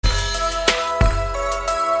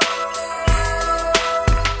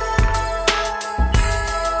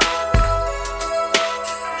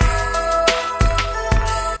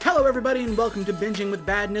everybody, and welcome to Binging with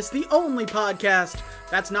Badness, the only podcast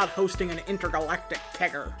that's not hosting an intergalactic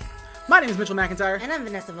kegger. My name is Mitchell McIntyre. And I'm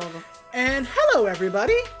Vanessa Vogel. And hello,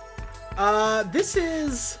 everybody. This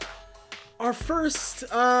is our first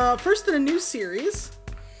in a new series.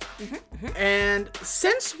 And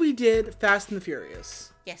since we did Fast and the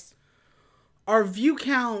Furious, yes, our view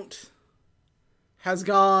count has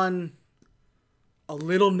gone a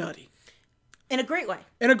little nutty. in a great way.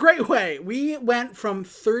 In a great way. We went from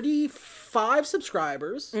 35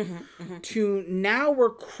 subscribers to now we're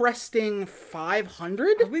cresting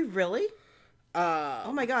 500. Are we really?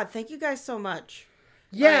 Oh my god, thank you guys so much.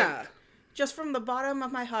 Yeah. Like, just from the bottom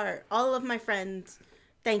of my heart, all of my friends,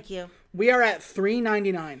 thank you. We are at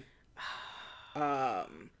 $3.99.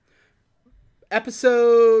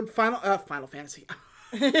 Episode Final Fantasy.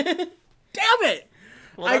 Damn it!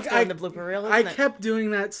 Well, that's going to blooper reel, isn't I it? kept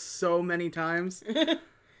doing that so many times.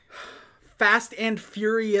 Fast and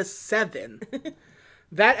Furious 7.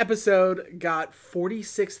 That episode got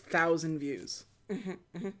 46,000 views.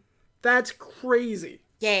 That's crazy.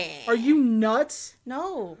 Yeah. Are you nuts?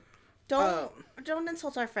 No. Don't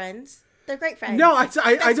insult our friends. They're great friends. No, I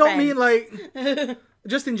don't friends. mean like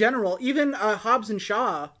just in general. Even Hobbs and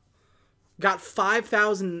Shaw got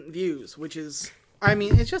 5,000 views, which is, I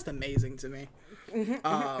mean, it's just amazing to me.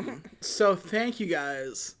 So thank you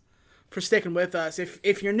guys for sticking with us.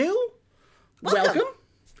 If you're new, welcome.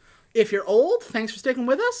 If you're old, thanks for sticking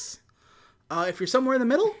with us. If you're somewhere in the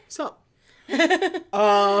middle, sup?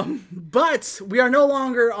 But we are no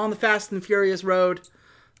longer on the Fast and Furious road.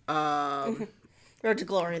 Road to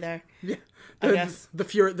glory there. Yeah, I guess. the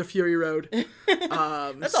Fury Road.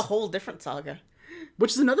 That's a whole different saga.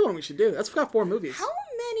 Which is another one we should do. That's got 4 movies. How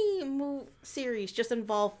many series just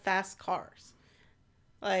involve fast cars?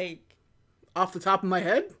 Like, off the top of my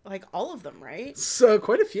head, like all of them, right? So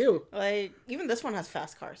quite a few. Like, even this one has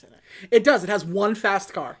fast cars in it. It does. It has one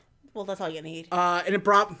fast car. Well, that's all you need. And it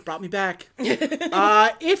brought me back.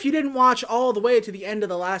 If you didn't watch all the way to the end of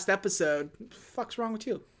the last episode, fuck's wrong with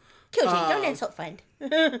you? Koji, don't insult friend.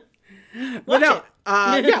 Watch it.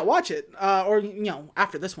 Yeah, watch it. Or,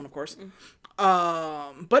 after this one, of course.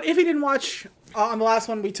 But if you didn't watch on the last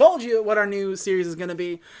one, we told you what our new series is going to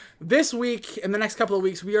be. This week, in the next couple of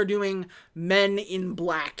weeks, we are doing Men in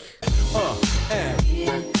Black.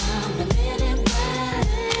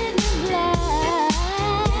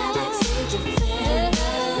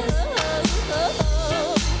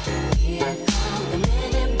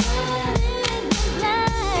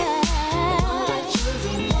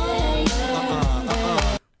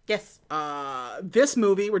 Yes. This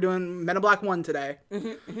movie, we're doing Men in Black 1 today,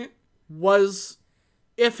 was,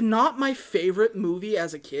 if not my favorite movie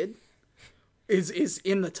as a kid, is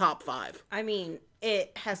in the top 5. I mean,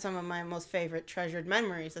 it has some of my most favorite treasured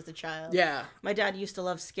memories as a child. Yeah. My dad used to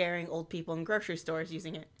love scaring old people in grocery stores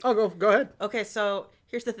using it. Oh, go ahead. Okay, so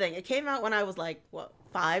here's the thing. It came out when I was like,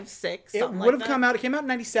 5, 6, It something would like have that. come out. It came out in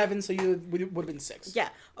 97, so you would have been 6. Yeah.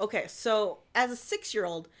 Okay, so as a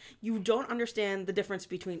 6-year-old, you don't understand the difference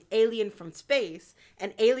between alien from space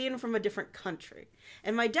and alien from a different country.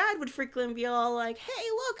 And my dad would frequently be all like, hey,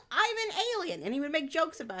 look, I'm an alien. And he would make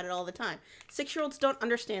jokes about it all the time. 6-year-olds don't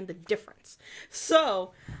understand the difference.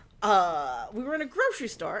 So, we were in a grocery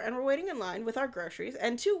store and we're waiting in line with our groceries,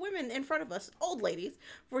 and 2 women in front of us, old ladies,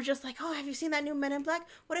 were just like, oh, have you seen that new Men in Black?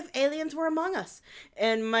 What if aliens were among us?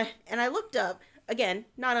 And I looked up, again,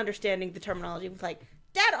 not understanding the terminology, was like,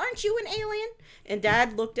 Dad, aren't you an alien? And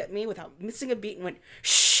Dad looked at me without missing a beat and went,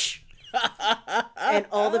 shh. And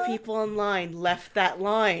all the people in line left that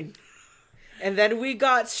line. And then we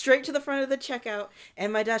got straight to the front of the checkout,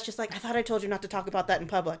 and my dad's just like, I thought I told you not to talk about that in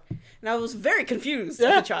public. And I was very confused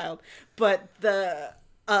as a child. But the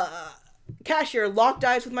cashier locked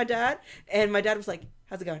eyes with my dad, and my dad was like,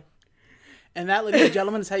 how's it going? And that, ladies and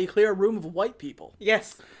gentlemen, is how you clear a room of white people.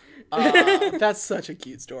 Yes. That's such a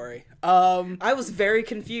cute story. I was very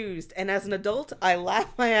confused, and as an adult, I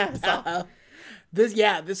laughed my ass off.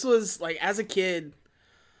 This was, like, as a kid,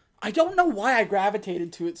 I don't know why I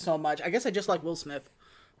gravitated to it so much. I guess I just like Will Smith.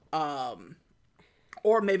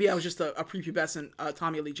 Or maybe I was just a prepubescent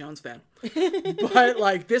Tommy Lee Jones fan. But,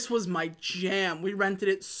 like, this was my jam. We rented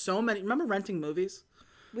it remember renting movies?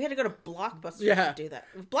 We had to go to Blockbuster to do that.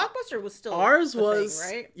 Blockbuster was still ours the was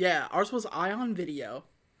thing, right? Yeah, ours was Ion Video.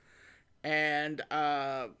 And,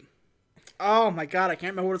 oh my god, I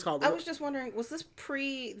can't remember what it's called. I was just wondering, was this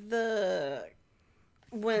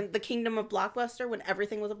when the kingdom of Blockbuster, when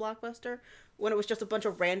everything was a Blockbuster, when it was just a bunch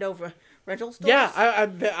of rando rental stores? Yeah,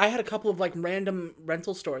 I had a couple of like random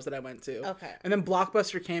rental stores that I went to. Okay. And then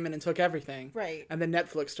Blockbuster came in and took everything. Right. And then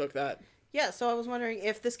Netflix took that. Yeah, so I was wondering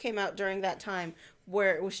if this came out during that time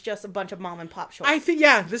where it was just a bunch of mom and pop shows. I think,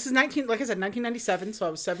 yeah, this is 1997, so I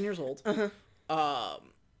was 7 years old.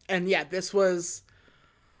 And yeah, this was,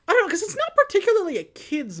 I don't know, because it's not particularly a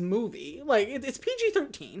kid's movie. Like, it's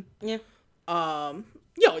PG-13. Yeah.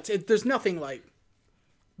 There's nothing, like,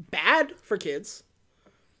 bad for kids.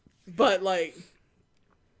 But, like,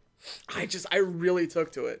 I really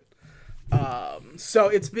took to it. So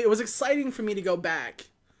it was exciting for me to go back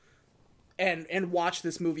and watch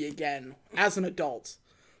this movie again as an adult.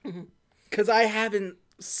 Because I haven't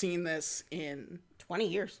seen this in 20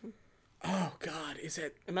 years. Oh, God, is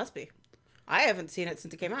it? It must be. I haven't seen it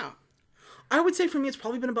since it came out. I would say for me it's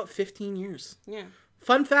probably been about 15 years. Yeah.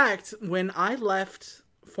 Fun fact, when I left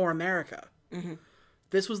for America,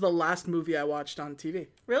 this was the last movie I watched on TV.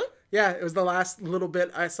 Really? Yeah, it was the last little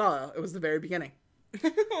bit I saw. It was the very beginning.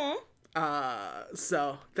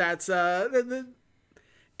 So that's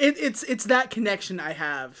it's that connection I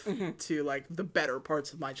have to like the better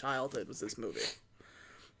parts of my childhood was this movie.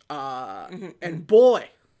 And boy,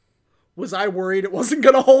 was I worried it wasn't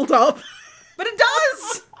gonna hold up. But it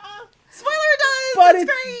does. Spoiler, it does. But That's it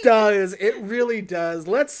great. does. It really does.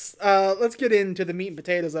 Let's get into the meat and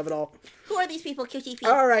potatoes of it all. Who are these people, cutie feet?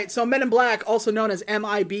 All right, so Men in Black, also known as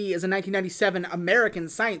MIB, is a 1997 American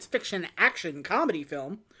science fiction action comedy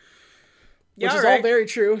film. Which is all very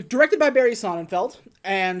true. Directed by Barry Sonnenfeld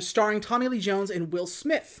and starring Tommy Lee Jones and Will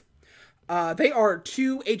Smith. They are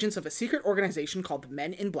two agents of a secret organization called the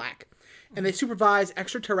Men in Black. And they supervise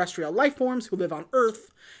extraterrestrial life forms who live on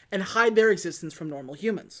Earth and hide their existence from normal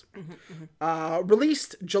humans.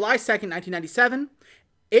 Released July 2nd, 1997,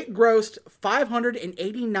 it grossed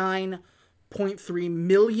 $589.3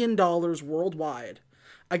 million worldwide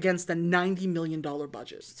against a $90 million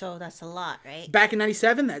budget. So that's a lot, right? Back in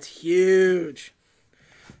 97, that's huge.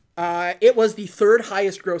 It was the third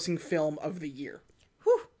highest grossing film of the year.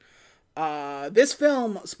 Whew. This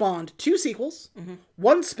film spawned 2 sequels,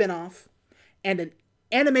 1 spin-off, and an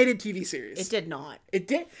animated TV series. It did not. It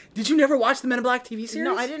did? Did you never watch the Men in Black TV series?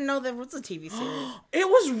 No, I didn't know there was a TV series. It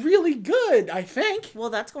was really good, I think.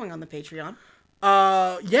 Well, that's going on the Patreon.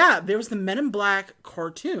 Yeah, there was the Men in Black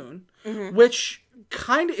cartoon, which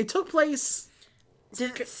it took place...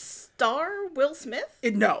 Did it star Will Smith?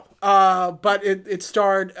 But it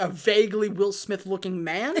starred a vaguely Will Smith-looking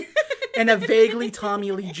man and a vaguely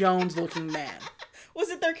Tommy Lee Jones-looking man. Was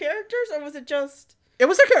it their characters, or was it just... It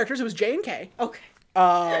was their characters. It was J and K. Okay.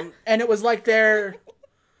 And it was like their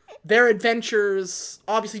adventures.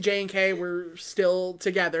 Obviously, J and K were still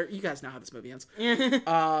together. You guys know how this movie ends.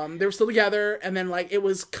 They were still together, and then like it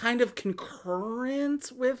was kind of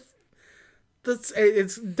concurrent with this.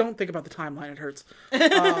 Don't think about the timeline; it hurts.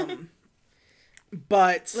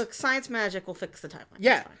 But look, science magic will fix the timeline.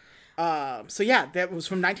 Yeah. So yeah, that was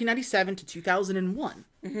from 1997 to 2001.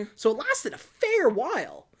 So it lasted a fair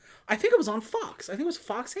while. I think it was on Fox. I think it was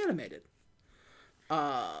Fox Animated.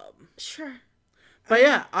 Sure. But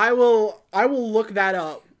yeah, I will look that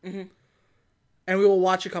up. And we will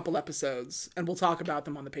watch a couple episodes and we'll talk about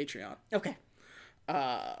them on the Patreon. Okay.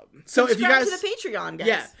 So if you guys to the Patreon, guys.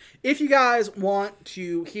 Yeah. If you guys want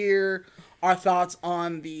to hear our thoughts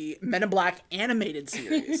on the Men in Black animated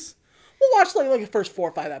series, we'll watch like the first 4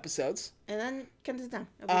 or 5 episodes. And then cut it down.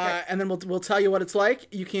 And then we'll tell you what it's like.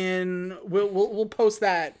 You can we'll post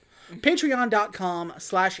that.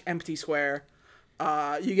 Patreon.com/empty square.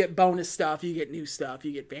 You get bonus stuff, you get new stuff,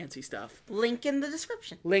 you get fancy stuff. Link in the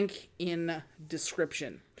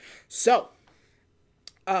description. So,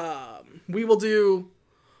 we will do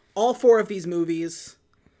all 4 of these movies,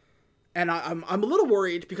 and I'm a little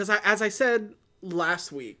worried because as I said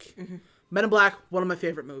last week, Men in Black, one of my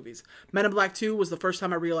favorite movies. Men in Black 2 was the first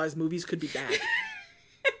time I realized movies could be bad.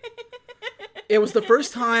 It was the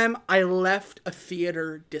first time I left a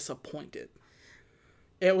theater disappointed.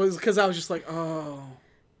 It was because I was just like, oh,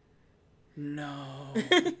 no.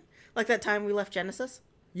 Like that time we left Genesis?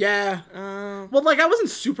 Yeah. Well, like, I wasn't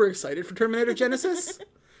super excited for Terminator Genesis.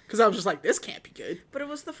 Because I was just like, this can't be good. But it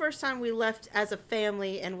was the first time we left as a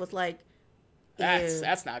family and was like,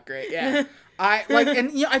 that's not great, yeah.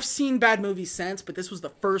 I've seen bad movies since, but this was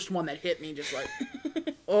the first one that hit me just like,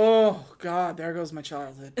 oh, God, there goes my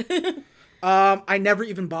childhood. I never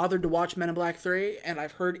even bothered to watch Men in Black 3, and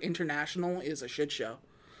I've heard International is a shit show.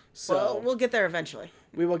 So well, we'll get there eventually.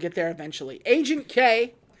 We will get there eventually. Agent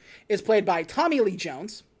K is played by Tommy Lee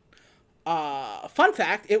Jones. Fun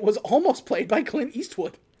fact, it was almost played by Clint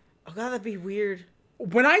Eastwood. Oh, God, that'd be weird.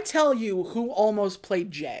 When I tell you who almost played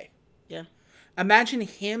Jay, yeah, imagine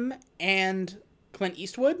him and Clint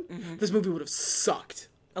Eastwood. This movie would have sucked.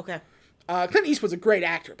 Okay. Clint Eastwood's a great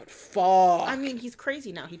actor, but fuck. I mean, he's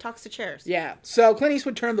crazy now. He talks to chairs. Yeah. So Clint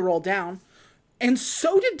Eastwood turned the role down, and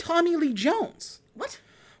so did Tommy Lee Jones. What?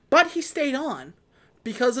 But he stayed on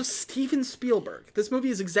because of Steven Spielberg. This movie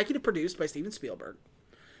is executive produced by Steven Spielberg,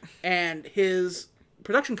 and his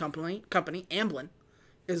production company Amblin,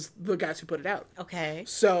 is the guys who put it out. Okay.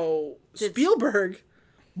 So Spielberg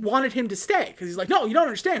wanted him to stay because he's like, no, you don't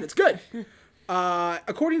understand. It's good.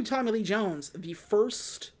 According to Tommy Lee Jones, the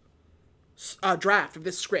first draft of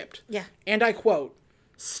this script, yeah, and I quote,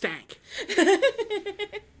 stank.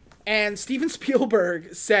 And Steven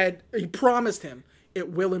Spielberg said, he promised him, it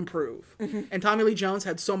will improve. Mm-hmm. And Tommy Lee Jones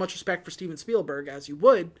had so much respect for Steven Spielberg, as you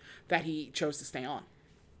would, that he chose to stay on.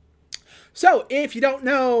 So, if you don't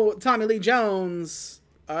know Tommy Lee Jones,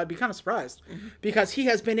 I'd be kind of surprised. Mm-hmm. Because he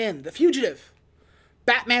has been in The Fugitive,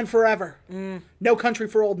 Batman Forever, No Country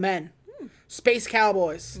for Old Men, Space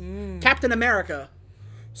Cowboys, Captain America,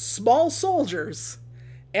 Small Soldiers,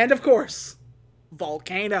 and of course,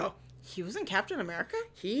 Volcano. He was in Captain America?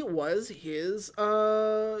 He was his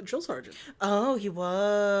drill sergeant. Oh, he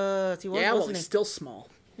was. Yeah, well, he's still small.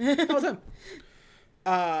 That was him.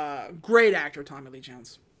 Great actor, Tommy Lee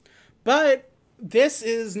Jones. But this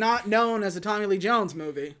is not known as a Tommy Lee Jones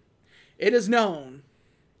movie. It is known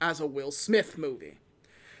as a Will Smith movie.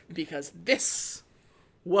 Because this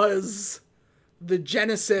was the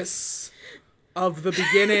genesis of the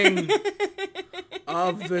beginning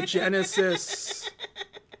of the Genesis.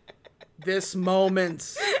 This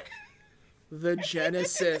moment, the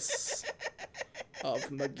genesis of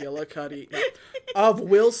McGillicuddy, of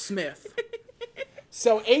Will Smith.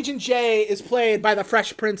 So Agent J is played by the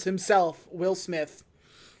Fresh Prince himself, Will Smith.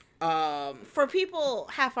 For people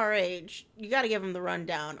half our age, you got to give them the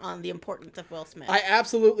rundown on the importance of Will Smith. I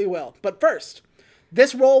absolutely will. But first,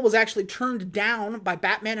 this role was actually turned down by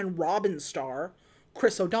Batman and Robin star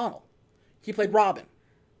Chris O'Donnell. He played Robin.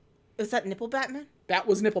 Is that Nipple Batman? That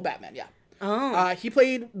was Nipple Batman, yeah. Oh. He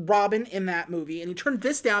played Robin in that movie, and he turned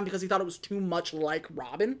this down because he thought it was too much like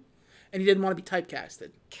Robin, and he didn't want to be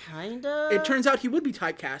typecasted. Kinda. It turns out he would be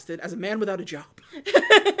typecasted as a man without a job.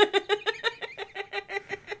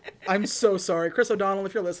 I'm so sorry. Chris O'Donnell,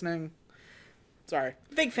 if you're listening. Sorry.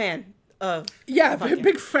 Big fan of... Yeah,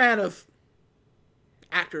 big fan of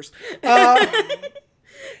actors.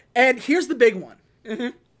 And here's the big one.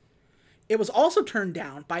 Mm-hmm. It was also turned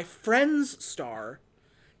down by Friends star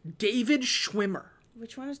David Schwimmer.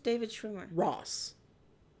 Which one is David Schwimmer? Ross.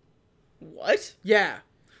 What? Yeah.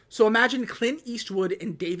 So imagine Clint Eastwood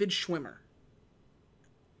and David Schwimmer.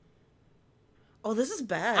 Oh, this is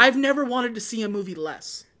bad. I've never wanted to see a movie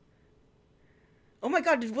less. Oh my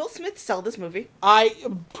god, did Will Smith sell this movie?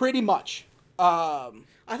 Pretty much. I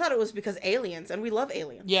thought it was because aliens, and we love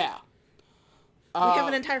aliens. Yeah. We have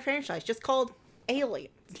an entire franchise just called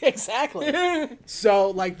Alien. Exactly. So,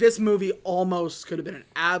 like, this movie almost could have been an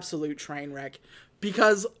absolute train wreck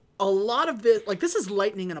because a lot of this, like, this is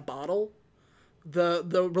lightning in a bottle.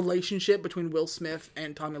 The relationship between Will Smith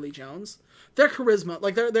and Tommy Lee Jones, their charisma,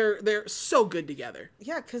 like, they're so good together.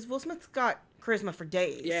 Yeah, because Will Smith's got charisma for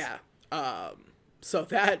days. Yeah. So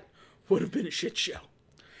that would have been a shit show.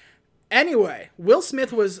 Anyway, Will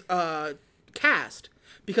Smith was cast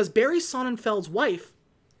because Barry Sonnenfeld's wife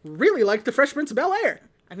really liked The Fresh Prince of Bel-Air.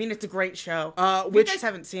 I mean, it's a great show. If you guys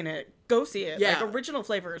haven't seen it, go see it. Yeah. Like, original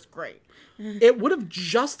flavor is great. It would have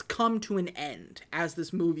just come to an end as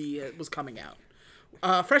this movie was coming out.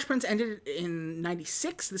 Fresh Prince ended in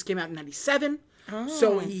 96. This came out in 97. Oh.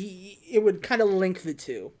 So it would kind of link the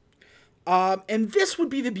two. And this would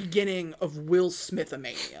be the beginning of Will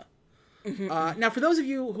Smith-omania. Mm-hmm. Now, for those of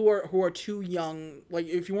you who are too young, like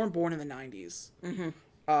if you weren't born in the 90s,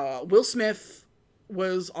 Will Smith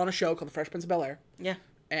was on a show called The Fresh Prince of Bel-Air. Yeah.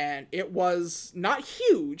 And it was not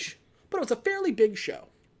huge, but it was a fairly big show.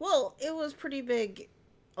 Well, it was pretty big,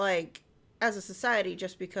 like, as a society,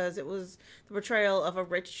 just because it was the portrayal of a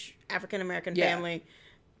rich African-American family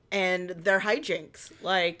and their hijinks.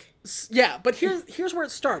 Like... Yeah, but here's where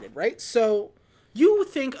it started, right? So, you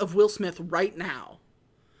think of Will Smith right now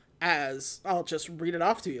as... I'll just read it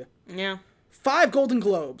off to you. Yeah. 5 Golden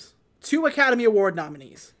Globes, 2 Academy Award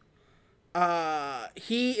nominees.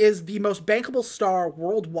 He is the most bankable star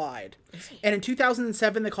worldwide. And in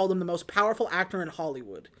 2007, they called him the most powerful actor in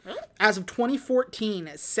Hollywood. Really? As of 2014,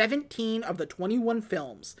 17 of the 21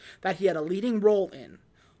 films that he had a leading role in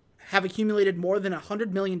have accumulated more than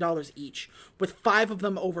 $100 million each, with 5 of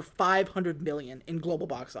them over $500 million in global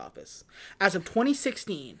box office. As of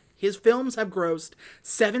 2016, his films have grossed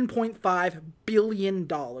 $7.5 billion in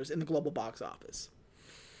the global box office.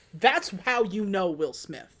 That's how you know Will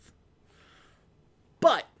Smith.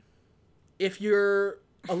 But if you're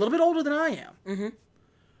a little bit older than I am. Mm-hmm.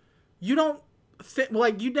 You don't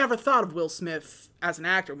like, you never thought of Will Smith as an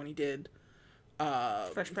actor when he did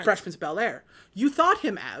Fresh Prince. Fresh Prince of Bel-Air. You thought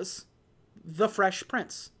him as the Fresh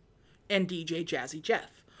Prince and DJ Jazzy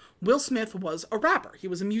Jeff. Will Smith was a rapper. He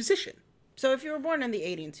was a musician. So if you were born in the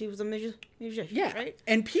 80s, he was a musician, Yeah. right?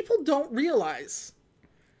 And people don't realize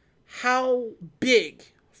how big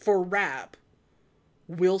for rap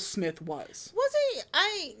Will Smith was. Was he?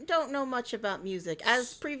 I don't know much about music,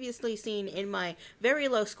 as previously seen in my very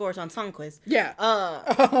low scores on Song Quiz. Yeah.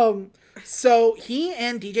 So he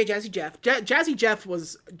and DJ Jazzy Jeff, Jazzy Jeff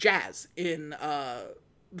was Jazz in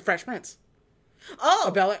Fresh Prince. Oh!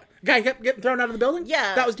 A Bel-Air. Guy kept getting thrown out of the building?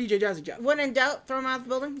 Yeah. That was DJ Jazzy Jeff. When in doubt, throw him out of the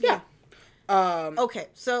building? Yeah. Okay,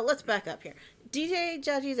 so let's back up here. DJ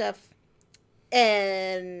Jazzy Jeff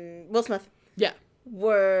and Will Smith Yeah.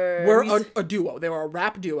 were a duo. They were a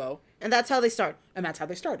rap duo. and that's how they start. And that's how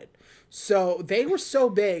they started. So they were so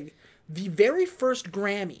big, the very first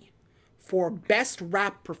Grammy for Best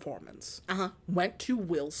Rap Performance went to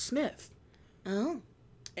Will Smith. Oh.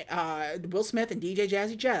 Will Smith and DJ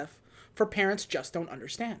Jazzy Jeff for Parents Just Don't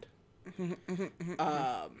Understand.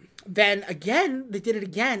 Then again, they did it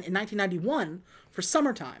again in 1991 for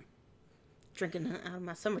Summertime. Drinking out of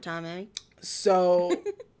my summertime, eh? So,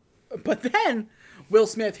 but then Will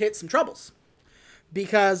Smith hit some troubles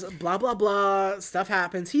because blah, blah, blah, stuff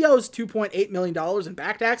happens. He owes $2.8 million in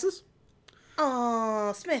back taxes.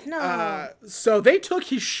 Oh, Smith, no. So they took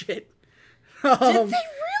his shit. Did they really?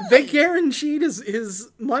 They guaranteed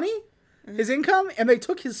his money, his income, and they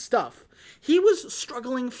took his stuff. He was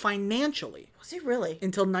struggling financially. Was he really?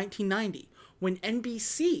 Until 1990, when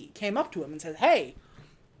NBC came up to him and said, hey,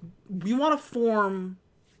 we want to form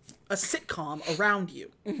a sitcom around you.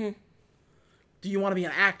 Mm-hmm. Do you want to be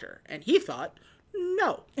an actor? And he thought,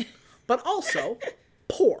 no. But also,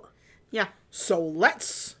 poor. Yeah. So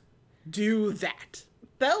let's do that.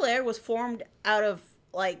 Bel-Air was formed out of,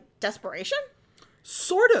 like, desperation?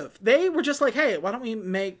 Sort of. They were just like, hey, why don't we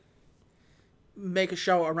make a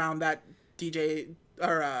show around that DJ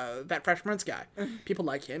or that Fresh Prince guy? People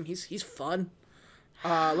like him. He's fun.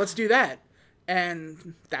 Let's do that.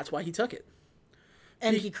 And that's why he took it.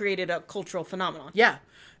 And he created a cultural phenomenon. Yeah.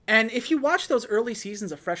 And if you watch those early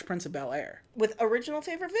seasons of Fresh Prince of Bel-Air. With original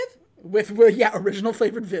Flavor Viv? With original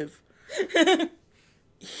flavored Viv.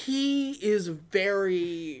 He is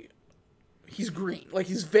he's green. Like,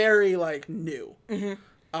 he's very, like, new.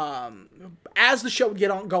 Mm-hmm. As the show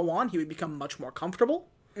would go on, he would become much more comfortable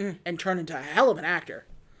and turn into a hell of an actor.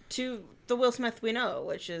 To the Will Smith we know,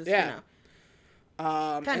 which is, kind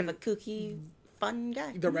of a kooky, fun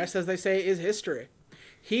guy. The rest, as they say, is history.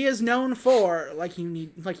 He is known for, like you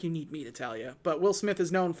need me to tell you, but Will Smith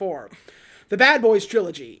is known for the Bad Boys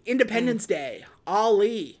trilogy, Independence Day,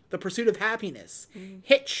 Ali, The Pursuit of Happiness,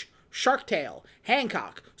 Hitch, Shark Tale,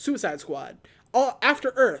 Hancock, Suicide Squad,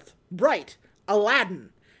 After Earth, Bright,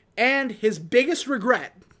 Aladdin, and his biggest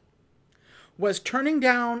regret was turning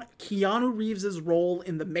down Keanu Reeves' role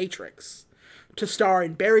in The Matrix to star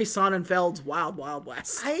in Barry Sonnenfeld's Wild Wild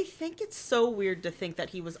West. I think it's so weird to think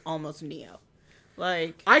that he was almost Neo.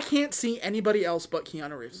 Like, I can't see anybody else but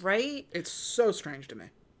Keanu Reeves. Right? It's so strange to me.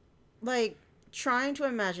 Like, trying to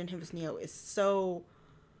imagine him as Neo is so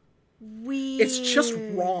weird. It's just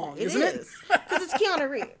wrong, isn't it? Because it's Keanu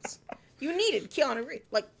Reeves. You needed Keanu Reeves.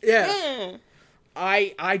 Like, yeah.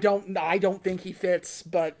 I don't think he fits,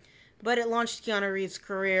 but it launched Keanu Reeves'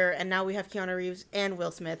 career, and now we have Keanu Reeves and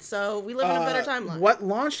Will Smith, so we live in a better timeline. What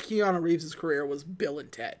launched Keanu Reeves' career was Bill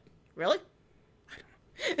and Ted. Really?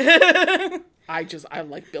 I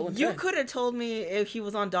like Bill and Ted. You could have told me if he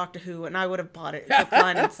was on Doctor Who, and I would have bought it. Hook,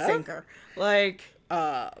 line, and sinker. Like,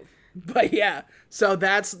 but yeah, so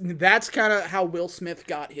that's kind of how Will Smith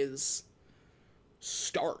got his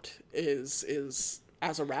start is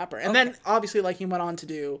as a rapper, and then obviously, like, he went on to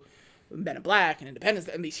do Men in Black and Independence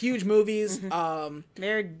and these huge movies.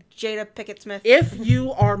 Married Jada Pinkett Smith. If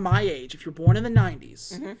you are my age, if you're born in the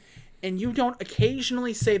 90s, and you don't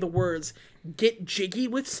occasionally say the words "get jiggy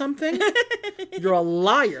with something," you're a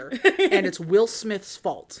liar, and it's Will Smith's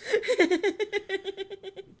fault.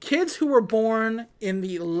 Kids who were born in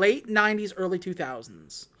the late 90s, early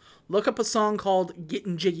 2000s, look up a song called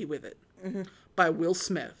 "Getting Jiggy with It" by Will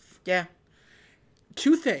Smith. Yeah.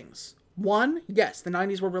 Two things. One, yes, the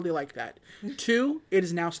 90s were really like that. Two, it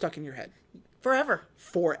is now stuck in your head. Forever.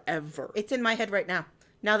 Forever. It's in my head right now.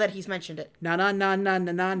 Now that he's mentioned it. Na na na na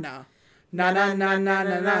na na na. Na na na na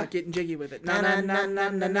na na. Getting jiggy with it. Na na na na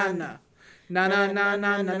na na na. Na na na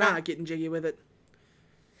na na na. Getting jiggy with it.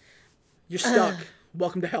 You're stuck.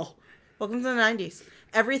 Welcome to hell. Welcome to the 90s.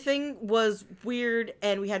 Everything was weird,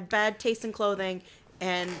 and we had bad taste in clothing.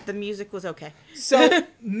 and the music was okay. So,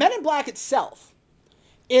 Men in Black itself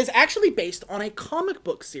is actually based on a comic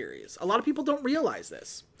book series. A lot of people don't realize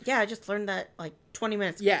this. Yeah, I just learned that like 20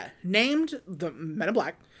 minutes ago. Yeah, named the Men in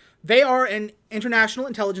Black. They are an international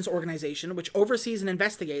intelligence organization which oversees and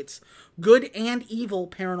investigates good and evil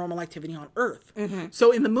paranormal activity on Earth. Mm-hmm.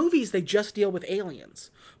 So in the movies, they just deal with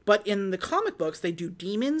aliens. But in the comic books, they do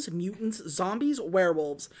demons, mutants, zombies,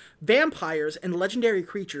 werewolves, vampires, and legendary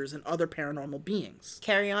creatures and other paranormal beings.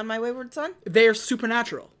 Carry on, my wayward son? They're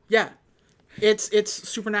supernatural. Yeah. It's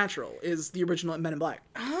supernatural is the original Men in Black.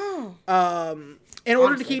 Oh. In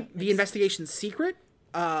order to keep the investigation secret,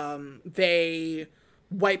 they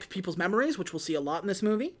wipe people's memories, which we'll see a lot in this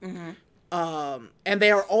movie. Mm-hmm. And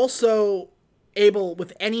they are also able,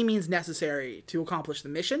 with any means necessary, to accomplish the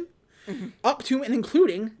mission, mm-hmm. up to and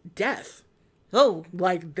including death. Oh.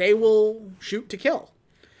 Like, they will shoot to kill.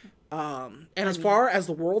 As far as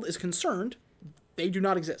the world is concerned, they do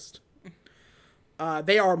not exist.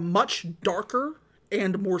 They are much darker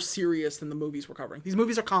and more serious than the movies we're covering. These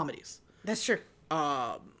movies are comedies. That's true.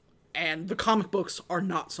 And the comic books are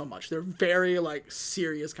not so much. They're very, like,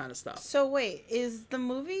 serious kind of stuff. So, wait, is the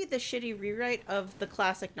movie the shitty rewrite of the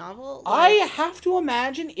classic novel? I have to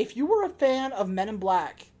imagine, if you were a fan of Men in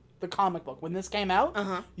Black, the comic book, when this came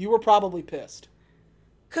out, you were probably pissed.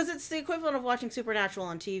 Because it's the equivalent of watching Supernatural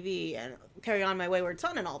on TV and Carry On, My Wayward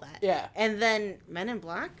Son and all that. Yeah. And then Men in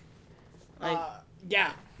Black? Like,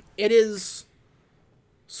 yeah. It is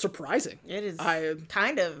surprising. It is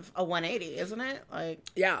kind of a 180, isn't it? Like,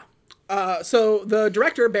 yeah. So the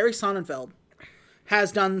director, Barry Sonnenfeld,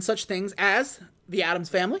 has done such things as The Addams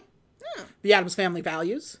Family, The Addams Family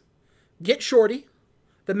Values, Get Shorty,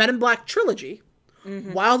 the Men in Black trilogy,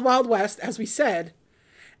 mm-hmm. Wild Wild West, as we said,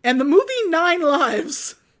 and the movie 9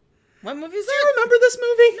 Lives. What movie is that? Do you remember this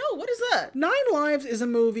movie? No, what is that? 9 Lives is a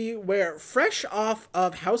movie where, fresh off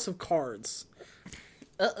of House of Cards,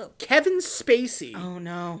 Kevin Spacey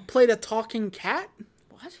played a talking cat.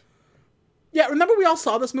 What? Yeah, remember we all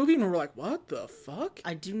saw this movie and we were like, what the fuck?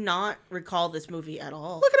 I do not recall this movie at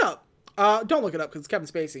all. Look it up. Don't look it up because it's Kevin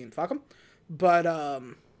Spacey and fuck him. But,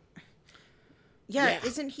 yeah,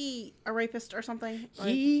 isn't he a rapist or something? Like,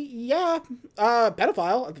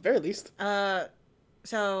 pedophile at the very least.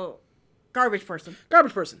 So, garbage person.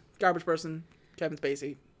 Garbage person. Kevin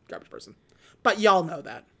Spacey. Garbage person. But y'all know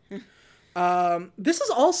that. This is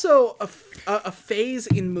also a phase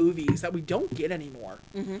in movies that we don't get anymore.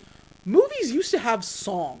 Mm-hmm. Movies used to have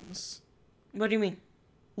songs. What do you mean?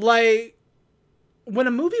 Like, when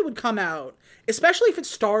a movie would come out, especially if it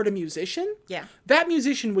starred a musician, that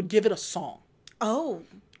musician would give it a song. Oh.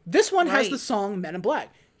 This one has the song Men in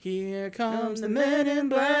Black. Here comes the Men in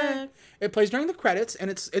Black. It plays during the credits, and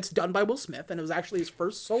it's done by Will Smith, and it was actually his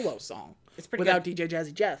first solo song. It's pretty without good. DJ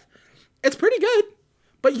Jazzy Jeff. It's pretty good,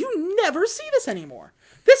 but you never see this anymore.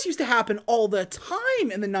 This used to happen all the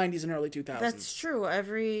time in the 90s and early 2000s. That's true.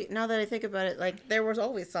 Now that I think about it, like, there was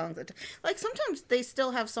always songs like, sometimes they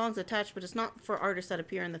still have songs attached, but it's not for artists that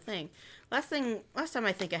appear in the thing. Last time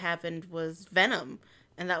I think it happened was Venom,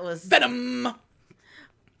 and that was Venom.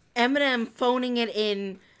 Eminem phoning it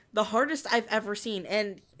in the hardest I've ever seen.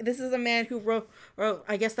 And this is a man who wrote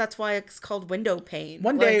I guess that's why it's called Window Pane.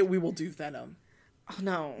 One day we will do Venom. Oh,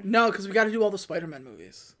 no. No, because we got to do all the Spider-Man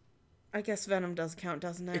movies. I guess Venom does count,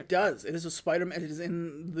 doesn't it? It does. It is a Spider-Man. It is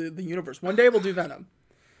in the universe. One day we'll do Venom.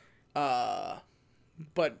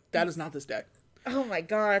 But that is not this day. Oh my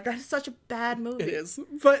god, that is such a bad movie. It is.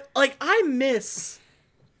 But, like, I miss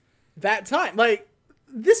that time. Like,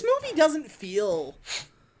 this movie doesn't feel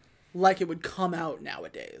like it would come out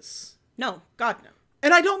nowadays. No. God, no.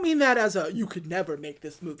 And I don't mean that as a, you could never make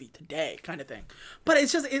this movie today kind of thing. But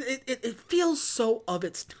it's just, it feels so of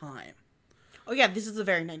its time. Oh yeah, this is a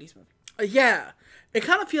very 90s movie. Yeah. It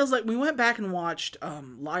kind of feels like we went back and watched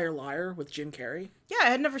Liar Liar with Jim Carrey. Yeah, I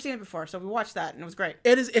had never seen it before, so we watched that, and it was great.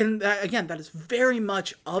 It is, and again, that is very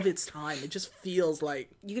much of its time. It just feels like...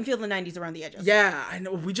 You can feel the 90s around the edges. Yeah, I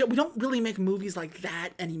know. We don't really make movies like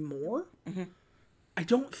that anymore. Mm-hmm. I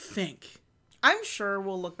don't think. I'm sure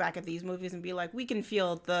we'll look back at these movies and be like, we can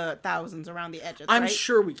feel the thousands around the edges, I'm right?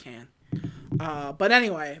 sure we can. But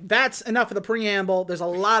anyway, that's enough of the preamble. There's a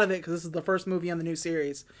lot of it because this is the first movie on the new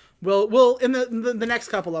series. We'll in the next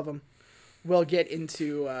couple of them, we'll get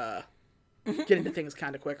into things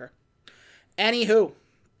kind of quicker. Anywho,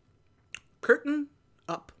 curtain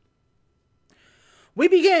up. We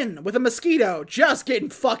begin with a mosquito just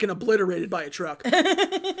getting fucking obliterated by a truck.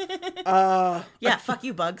 Fuck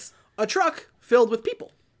you, bugs. A truck filled with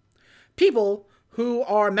people. People who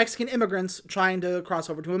are Mexican immigrants trying to cross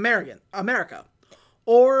over to America.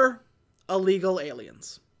 Or illegal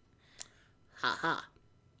aliens. Ha ha.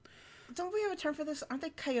 Don't we have a term for this? Aren't they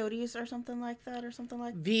coyotes or something like that, or something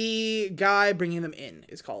like? The guy bringing them in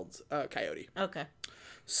is called Coyote. Okay.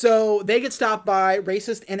 So they get stopped by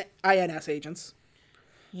racist and INS agents.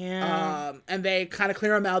 Yeah. And they kind of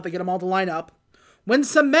clear them out. They get them all to line up. When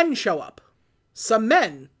some men show up. Some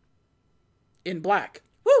men in black.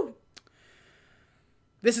 Woo!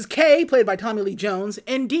 This is K, played by Tommy Lee Jones,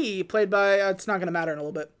 and D, played by, it's not going to matter in a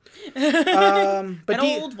little bit. But An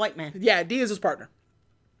old white man. Yeah, D is his partner.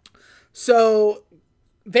 So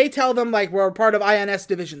they tell them, like, we're part of INS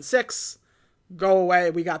Division 6. Go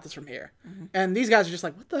away, we got this from here. Mm-hmm. And these guys are just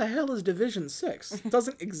like, what the hell is Division 6? It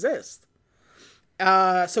doesn't exist.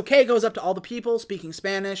 So Kay goes up to all the people speaking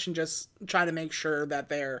Spanish and just trying to make sure that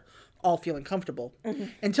they're all feeling comfortable. Mm-hmm.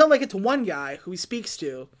 Until they get to one guy who he speaks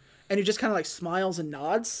to, and he just kind of like smiles and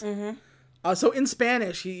nods. Mm-hmm. So in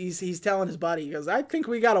Spanish, he's telling his buddy, he goes, I think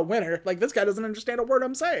we got a winner. Like, this guy doesn't understand a word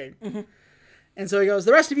I'm saying. Mm-hmm. And so he goes,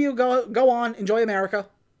 the rest of you go on, enjoy America.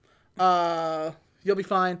 You'll be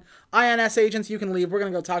fine. INS agents, you can leave. We're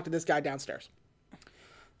going to go talk to this guy downstairs.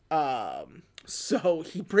 So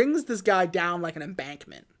he brings this guy down like an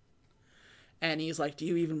embankment. And he's like, do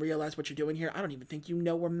you even realize what you're doing here? I don't even think you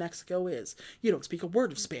know where Mexico is. You don't speak a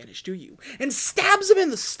word of Spanish, do you? And stabs him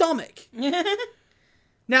in the stomach.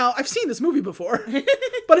 Now, I've seen this movie before.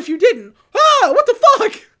 But if you didn't, what the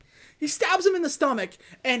fuck? He stabs him in the stomach,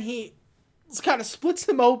 and he kind of splits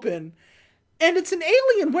him open. And it's an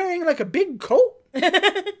alien wearing like a big coat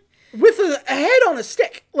with a head on a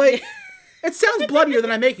stick. Like... It sounds bloodier than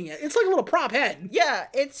I'm making it. It's like a little prop head. Yeah,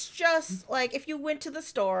 it's just like if you went to the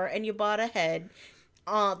store and you bought a head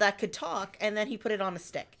that could talk, and then he put it on a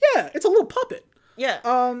stick. Yeah, it's a little puppet.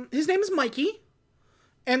 Yeah. His name is Mikey,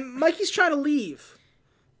 and Mikey's trying to leave,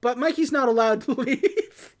 but Mikey's not allowed to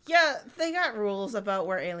leave. Yeah, they got rules about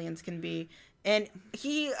where aliens can be. And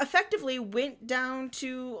he effectively went down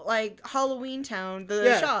to, like, Halloween Town,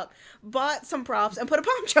 the shop, bought some props, and put a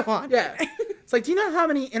poncho on. Yeah. It's like, do you know how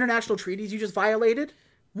many international treaties you just violated?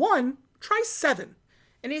 1, try 7.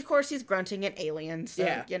 And, of course, he's grunting at aliens.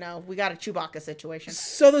 So, you know, we got a Chewbacca situation.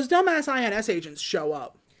 So those dumbass INS agents show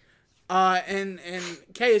up. And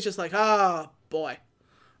Kay is just like, boy.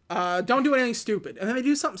 Don't do anything stupid. And then they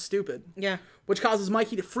do something stupid. Yeah. Which causes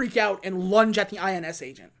Mikey to freak out and lunge at the INS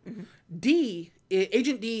agent. Mm-hmm.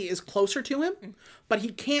 Agent D is closer to him, but he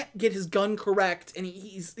can't get his gun correct, and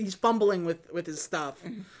he's fumbling with his stuff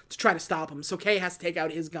to try to stop him. So Kay has to take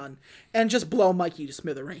out his gun and just blow Mikey to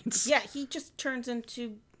smithereens. Yeah, he just turns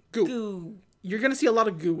into goo. You're going to see a lot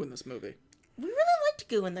of goo in this movie. We really liked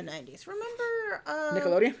goo in the 90s. Remember?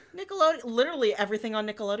 Nickelodeon? Nickelodeon. Literally everything on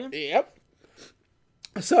Nickelodeon. Yep.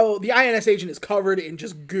 So the INS agent is covered in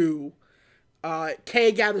just goo.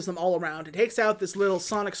 Kay gathers them all around and takes out this little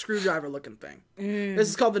sonic screwdriver looking thing. This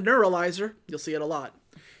is called the neuralizer. You'll see it a lot.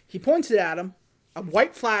 He points it at him. A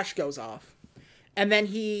white flash goes off. And then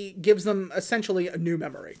he gives them essentially a new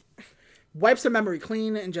memory. Wipes their memory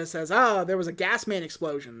clean and just says, there was a gas main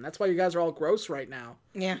explosion. That's why you guys are all gross right now.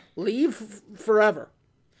 Yeah. Leave forever.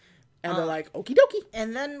 And they're like, okie dokie.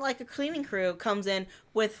 And then, like, a cleaning crew comes in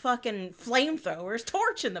with fucking flamethrowers,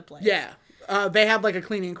 torching the place. Yeah. They have, like, a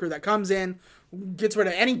cleaning crew that comes in, gets rid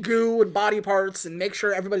of any goo and body parts, and makes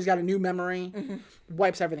sure everybody's got a new memory,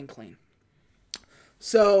 wipes everything clean.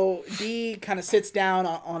 So, D kind of sits down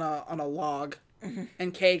on a log,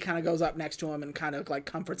 and Kay kind of goes up next to him and kind of, like,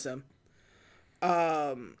 comforts him.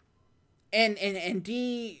 And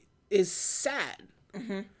D is sad.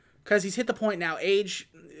 Because he's hit the point now, age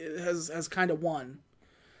has kind of won,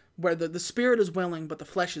 where the spirit is willing, but the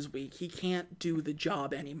flesh is weak. He can't do the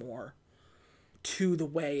job anymore to the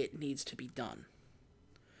way it needs to be done.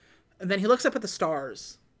 And then he looks up at the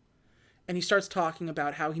stars, and he starts talking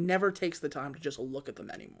about how he never takes the time to just look at them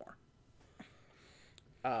anymore.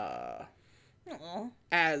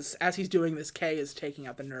 As he's doing this, Kay is taking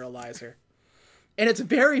out the neuralizer. And it's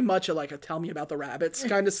very much a tell me about the rabbits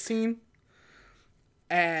kind of scene.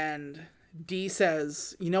 And D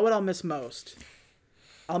says, you know what I'll miss most?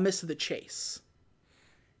 I'll miss the chase.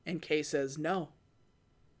 And Kay says, no,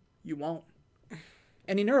 you won't.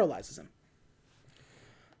 And he neuralizes him.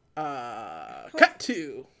 Cut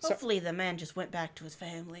to... Hopefully the man just went back to his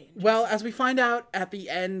family. Well, as we find out at the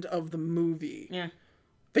end of the movie,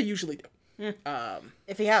 they usually do. Yeah.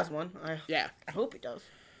 If he has one. I hope he does.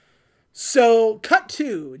 So, cut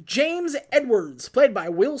to James Edwards, played by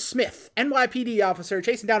Will Smith, NYPD officer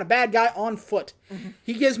chasing down a bad guy on foot.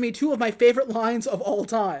 He gives me 2 of my favorite lines of all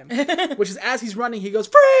time, which is as he's running, he goes,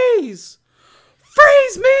 freeze!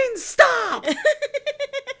 Freeze means stop!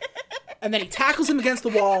 And then he tackles him against the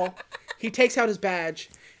wall. He takes out his badge,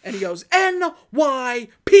 And he goes, NYPD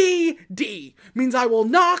means I will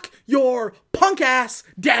knock your punk ass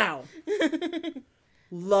down.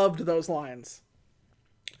 Loved those lines.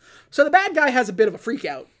 So the bad guy has a bit of a freak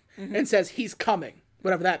out and says he's coming,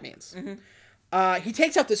 whatever that means. He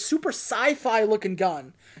takes out this super sci-fi looking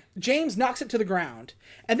gun. James knocks it to the ground.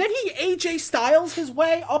 And then he AJ Styles his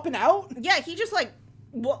way up and out. Yeah, he just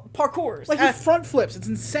parkours. Like he front flips. It's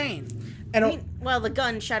insane. And the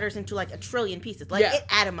gun shatters into like a trillion pieces. Like it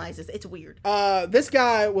atomizes. It's weird. This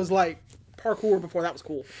guy was like parkour before that was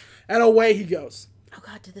cool. And away he goes. Oh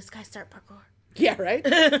god, did this guy start parkour? Yeah,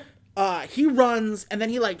 right? He runs and then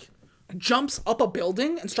he like jumps up a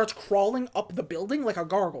building and starts crawling up the building like a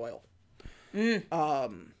gargoyle.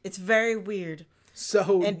 It's very weird.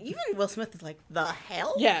 So and even Will Smith is like, the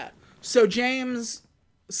hell? Yeah. So James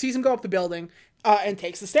sees him go up the building and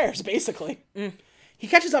takes the stairs, basically. He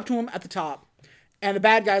catches up to him at the top. And the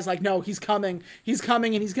bad guy's like, no, he's coming. He's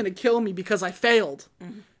coming and he's going to kill me because I failed.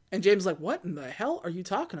 And James is like, what in the hell are you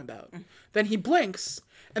talking about? Then he blinks.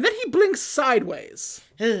 And then he blinks sideways.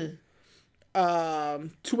 To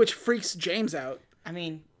which freaks James out. I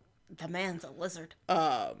mean, the man's a lizard.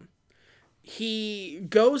 He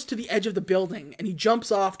goes to the edge of the building and he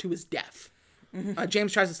jumps off to his death.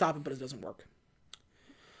 James tries to stop him, but it doesn't work.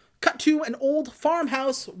 Cut to an old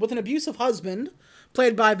farmhouse with an abusive husband,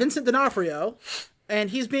 played by Vincent D'Onofrio, and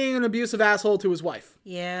he's being an abusive asshole to his wife.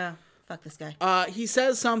 Yeah, fuck this guy. He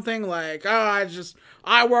says something like, I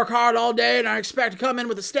work hard all day and I expect to come in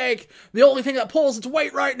with a steak. The only thing that pulls its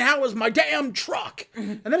weight right now is my damn truck.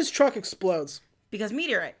 And then his truck explodes. Because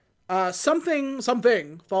meteorite.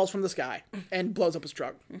 Something falls from the sky and blows up his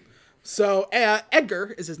truck. So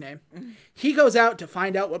Edgar is his name. He goes out to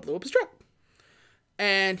find out what blew up his truck.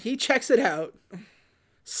 And he checks it out.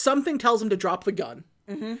 Something tells him to drop the gun.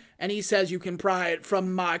 And he says, you can pry it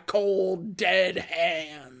from my cold, dead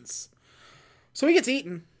hands. So he gets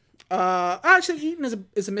eaten. Actually, eaten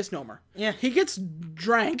is a misnomer. Yeah. He gets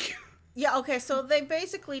drank. Yeah, okay, so they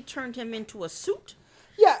basically turned him into a suit.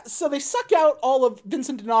 Yeah, so they suck out all of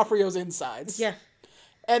Vincent D'Onofrio's insides. Yeah.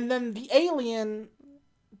 And then the alien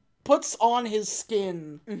puts on his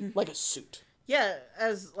skin like a suit. Yeah,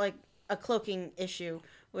 as like a cloaking issue,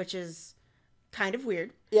 which is kind of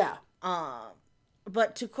weird. Yeah.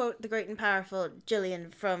 But to quote the great and powerful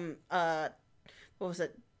Jillian from, what was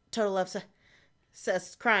it? Total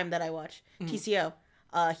Obsessed Crime that I watch. TCO.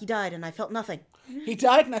 He died and I felt nothing. He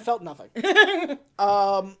died and I felt nothing.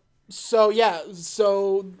 So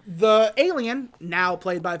the alien, now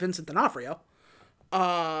played by Vincent D'Onofrio,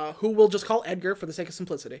 who we'll just call Edgar for the sake of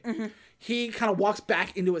simplicity, he kind of walks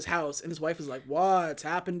back into his house and his wife is like, what's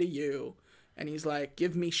happened to you? And he's like,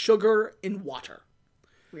 give me sugar in water.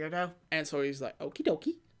 Weirdo. And so he's like, okie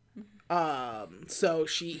dokie. So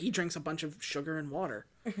he drinks a bunch of sugar and water.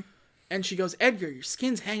 And she goes, Edgar, your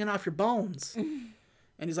skin's hanging off your bones.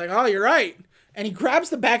 And he's like, oh, you're right. And he grabs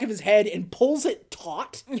the back of his head and pulls it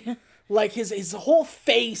taut. Like his whole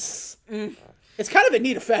face. It's kind of a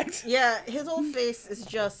neat effect. Yeah, his whole face is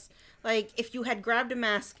just like if you had grabbed a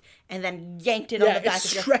mask and then yanked it on the back of it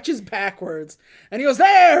stretches backwards. And he goes,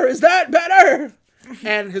 there, is that better?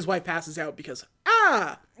 And his wife passes out because,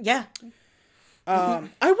 Yeah. I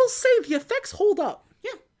will say the effects hold up.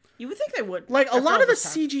 Yeah, you would think they would. Like, a lot of the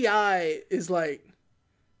CGI is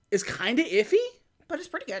kind of iffy. But it's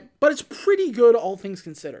pretty good. But it's pretty good, all things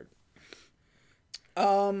considered.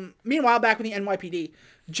 Meanwhile, back with the NYPD,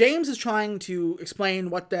 James is trying to explain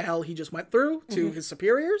what the hell he just went through to his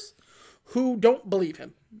superiors, who don't believe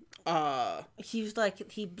him. He's like,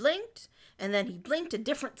 he blinked, and then he blinked a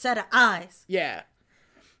different set of eyes. Yeah.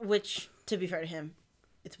 Which, to be fair to him,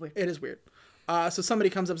 it's weird. It is weird. So somebody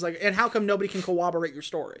comes up and is like, and how come nobody can corroborate your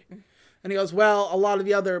story? And he goes, well, a lot of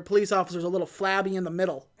the other police officers are a little flabby in the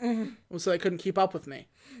middle. So they couldn't keep up with me.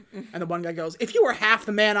 And the one guy goes, if you were half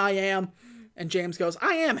the man I am. And James goes,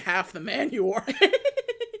 I am half the man you are.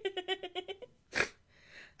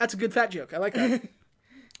 That's a good fat joke. I like that.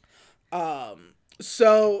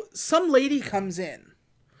 So some lady comes in.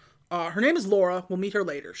 Her name is Laura. We'll meet her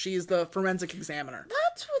later. She's the forensic examiner.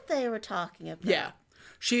 That's what they were talking about. Yeah.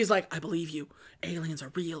 She's like, I believe you. Aliens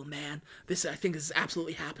are real, man. I think this has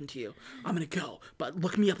absolutely happened to you. I'm going to go, but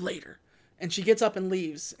look me up later. And she gets up and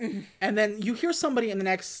leaves. And then you hear somebody in the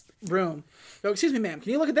next room go, excuse me, ma'am,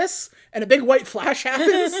 can you look at this? And a big white flash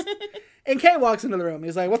happens. And Kay walks into the room.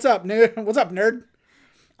 He's like, what's up, nerd? What's up, nerd?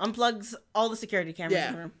 Unplugs all the security cameras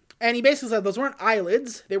in the room. And he basically said those weren't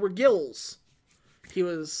eyelids. They were gills. He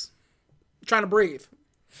was trying to breathe.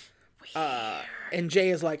 And Jay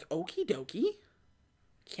is like, okie dokie.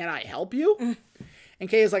 Can I help you? And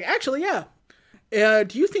Kay is like, actually, yeah.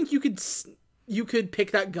 Do you think you could you could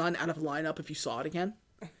pick that gun out of lineup if you saw it again?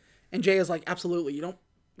 And Jay is like, absolutely. You don't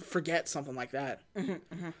forget something like that.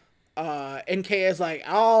 And Kay is like,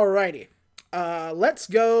 alrighty. Let's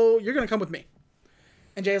go. You're going to come with me.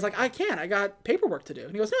 And Jay is like, I can't. I got paperwork to do.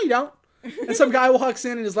 And he goes, no, you don't. And some guy walks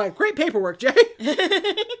in and is like, great paperwork, Jay.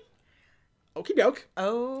 Okie doke.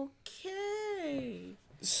 Okay.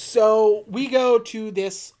 So we go to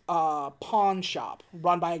this pawn shop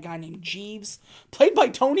run by a guy named Jeeves, played by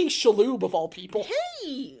Tony Shalhoub of all people.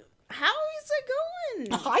 Hey, how is it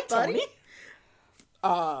going? Hi, buddy?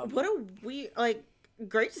 Tony. What a weird, like,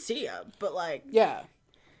 great to see you, but like, yeah.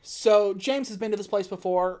 So James has been to this place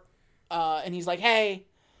before, and he's like, hey,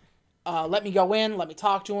 let me go in, let me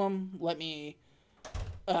talk to him, let me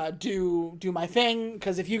do my thing,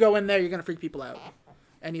 because if you go in there, you're gonna freak people out.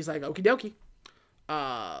 And he's like, okie dokie.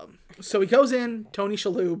 So he goes in, Tony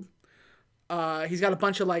Shalhoub. He's got a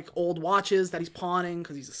bunch of like old watches that he's pawning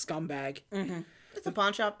because he's a scumbag. It's a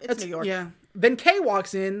pawn shop. It's New York. Yeah. Then Kay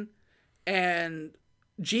walks in, and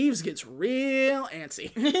Jeeves gets real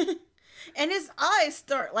antsy. And his eyes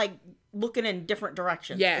start like looking in different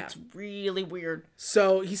directions. Yeah. It's really weird.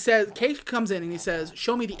 So he says, Kay comes in and he says,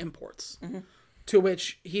 show me the imports. To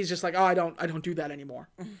which he's just like, oh, I don't do that anymore.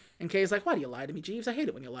 And Kay's like, why do you lie to me, Jeeves? I hate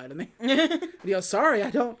it when you lie to me. And he goes, sorry,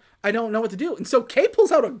 I don't know what to do. And so Kay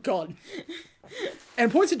pulls out a gun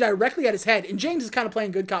and points it directly at his head. And James is kind of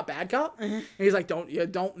playing good cop, bad cop. And he's like,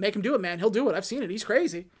 don't make him do it, man. He'll do it. I've seen it. He's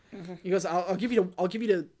crazy. He goes, I'll give you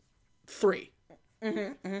to 3. Or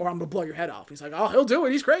I'm gonna blow your head off. He's like, oh, he'll do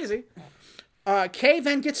it. He's crazy. Kay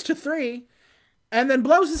then gets to 3 and then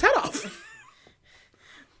blows his head off.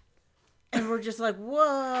 And we're just like,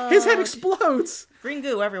 whoa. His head explodes. Green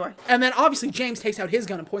goo everywhere. And then obviously James takes out his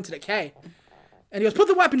gun and points it at Kay. And he goes, put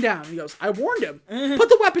the weapon down. And he goes, I warned him. Put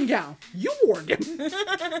the weapon down. You warned him.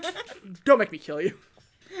 Don't make me kill you.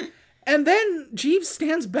 And then Jeeves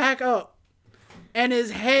stands back up and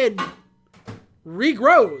his head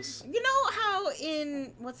regrows. You know how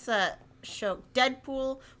in, what's that show,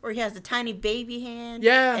 Deadpool, where he has the tiny baby hand?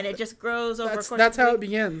 Yeah. And it just grows over a course That's of how it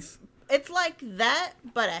begins. It's like that,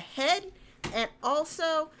 but a head, and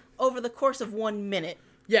also over the course of 1 minute.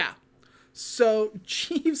 Yeah. So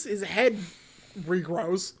Jeeves' head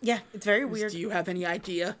regrows. Yeah, it's very weird. Do you have any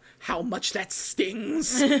idea how much that stings?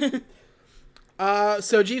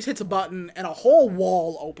 So Jeeves hits a button and a whole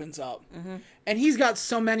wall opens up. And he's got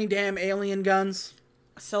so many damn alien guns.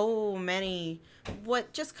 So many.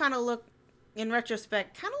 What just kind of look, in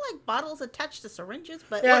retrospect, kind of like bottles attached to syringes,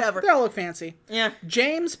 but yeah, whatever. They all look fancy. Yeah.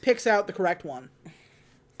 James picks out the correct one.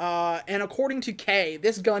 And according to Kay,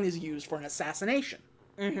 this gun is used for an assassination.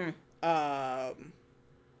 Weird,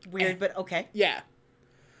 but okay. Yeah.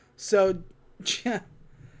 So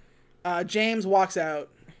James walks out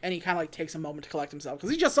and he kind of like takes a moment to collect himself because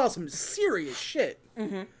he just saw some serious shit.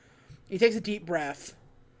 He takes a deep breath.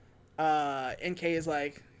 And Kay is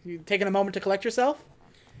like, you taking a moment to collect yourself?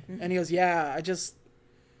 And he goes, yeah, I just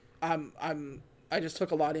took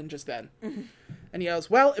a lot in just then. And he goes,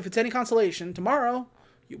 well, if it's any consolation, tomorrow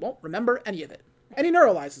you won't remember any of it. And he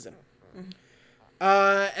neuralizes him.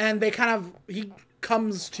 And he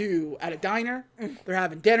comes to at a diner. They're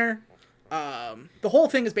having dinner. The whole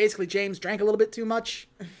thing is basically James drank a little bit too much.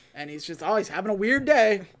 And he's just, he's having a weird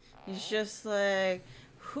day. He's just like,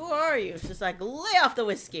 who are you? It's just like, lay off the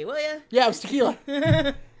whiskey, will ya? Yeah, it was tequila.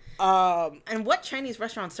 And what Chinese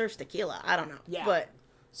restaurant serves tequila? I don't know. Yeah. But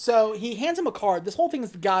so he hands him a card. This whole thing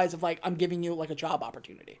is the guise of like, I'm giving you like a job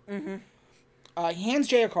opportunity. He hands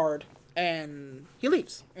Jay a card and he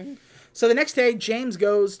leaves. So the next day, James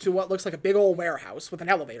goes to what looks like a big old warehouse with an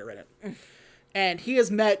elevator in it. And he is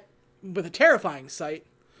met with a terrifying sight.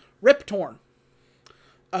 Rip Torn.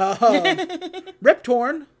 Rip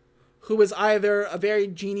Torn, who is either a very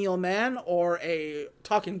genial man or a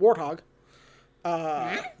talking warthog.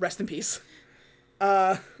 Rest in peace.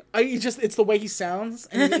 It's the way he sounds.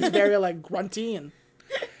 And he's very like grunty. And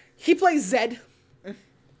he plays Zed.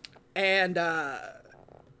 And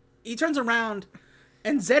he turns around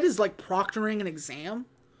and Zed is like proctoring an exam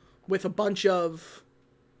with a bunch of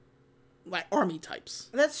like army types.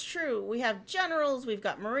 that's true. We have generals, we've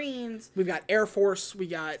got Marines, We've got Air Force, we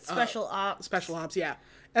got special ops. Special Ops, yeah.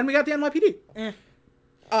 And we got the NYPD.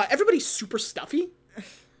 Everybody's super stuffy.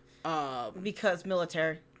 Because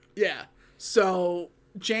military. Yeah. So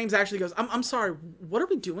James actually goes, I'm sorry, what are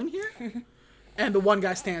we doing here? And the one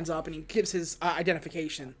guy stands up and he gives his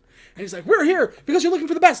identification. And he's like, we're here because you're looking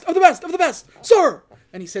for the best of the best of the best, sir.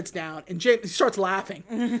 And he sits down and James he starts laughing.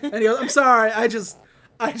 And he goes, I'm sorry,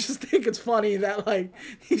 I just think it's funny that, like,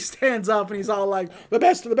 he stands up and he's all like, the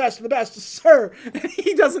best of the best of the best, sir. And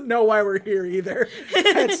he doesn't know why we're here either.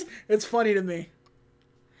 It's funny to me.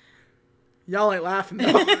 Y'all ain't laughing,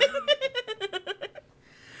 though.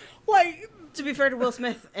 Like, to be fair to Will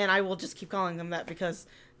Smith, and I will just keep calling him that because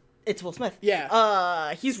it's Will Smith.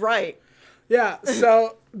 Yeah. He's right. Yeah,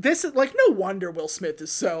 so this is, like, no wonder Will Smith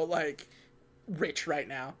is so, like, rich right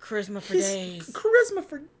now. Charisma for days. Charisma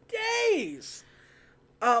for days.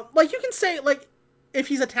 Like, you can say, like, if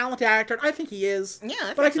he's a talented actor, and I think he is.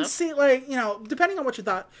 Yeah, But I can see, like, you know, depending on what you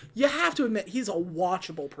thought, you have to admit he's a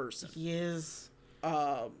watchable person. He is.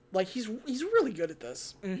 Like, he's really good at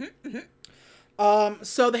this.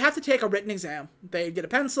 So they have to take a written exam. They get a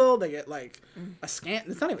pencil, they get, like, a scan.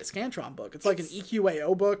 It's not even a Scantron book. It's like an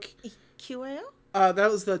EQAO book. EQAO?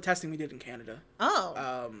 That was the testing we did in Canada.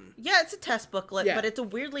 Oh. Yeah, it's a test booklet, yeah. but it's a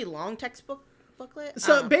weirdly long booklet.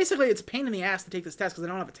 So basically, it's a pain in the ass to take this test because they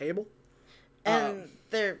don't have a table. And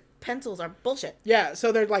their pencils are bullshit. Yeah,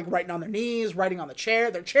 so they're, like, writing on their knees, writing on the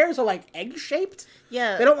chair. Their chairs are, like, egg-shaped.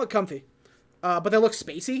 Yeah. They don't look comfy. But they look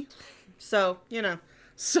spacey. So, you know.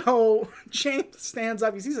 So James stands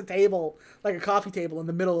up. He sees a table, like a coffee table, in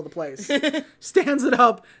the middle of the place. Stands it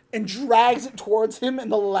up and drags it towards him in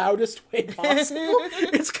the loudest way possible.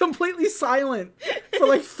 It's completely silent for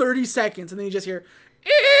like 30 seconds, and then you just hear.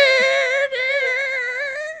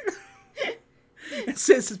 And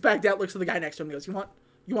sits back down, looks at the guy next to him, and goes, "You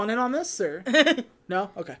want in on this, or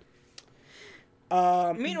no? Okay."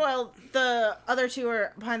 Meanwhile, the other two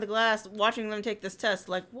are behind the glass watching them take this test.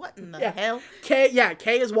 Like, what in the hell? Kay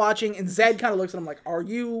is watching, and Zed kind of looks at him like, "Are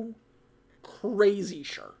you crazy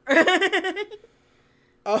sure?"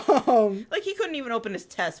 Like, he couldn't even open his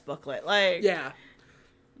test booklet. Like, yeah.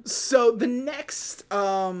 So the next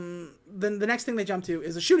thing they jump to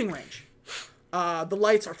is a shooting range. The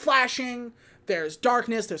lights are flashing. There's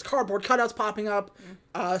darkness. There's cardboard cutouts popping up.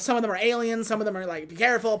 Some of them are aliens. Some of them are like, be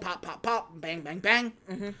careful, pop, pop, pop, bang, bang, bang.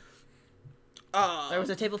 There was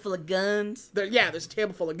a table full of guns. There's a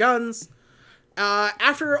table full of guns.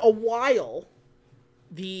 After a while,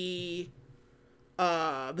 the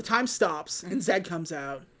time stops and Zed comes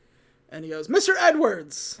out and he goes, "Mr.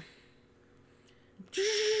 Edwards!"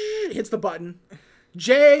 Hits the button.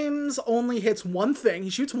 James only hits one thing. He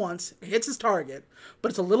shoots once, hits his target, but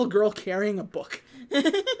it's a little girl carrying a book.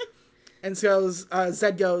 And so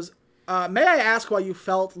Zed goes, "May I ask why you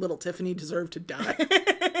felt little Tiffany deserved to die?"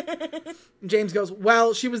 James goes,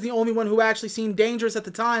 "Well, she was the only one who actually seemed dangerous at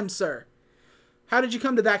the time, sir." "How did you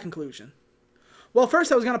come to that conclusion?" "Well,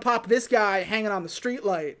 first I was going to pop this guy hanging on the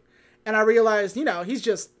streetlight, and I realized, you know, he's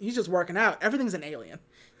just working out. Everything's an alien."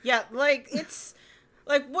 Yeah, like, it's...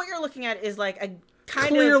 like, what you're looking at is, like, a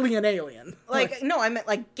clearly an alien. Like, no, I meant,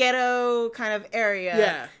 like, ghetto kind of area.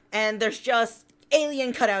 Yeah. And there's just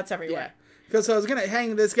alien cutouts everywhere. Yeah. Because I was going to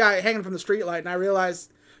hang this guy hanging from the streetlight, and I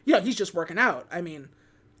realized, you know, he's just working out. I mean,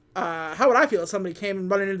 how would I feel if somebody came and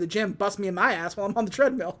running into the gym, bust me in my ass while I'm on the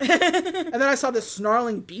treadmill? And then I saw this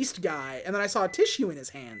snarling beast guy, and then I saw a tissue in his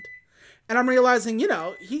hand. And I'm realizing, you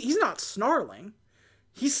know, he's not snarling.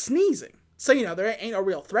 He's sneezing. So, you know, there ain't a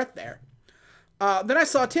real threat there. Then I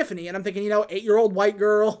saw Tiffany, and I'm thinking, you know, 8-year-old white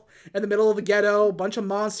girl in the middle of the ghetto, bunch of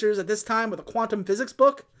monsters at this time with a quantum physics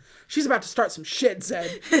book. She's about to start some shit,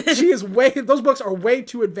 Zed. Those books are way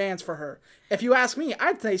too advanced for her. If you ask me,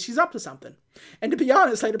 I'd say she's up to something. And to be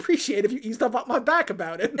honest, I'd appreciate if you eased up my back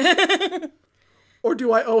about it. Or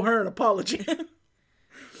do I owe her an apology?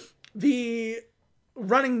 The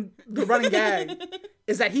running gag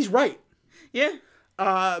is that he's right. Yeah.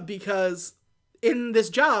 Because in this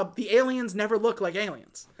job, the aliens never look like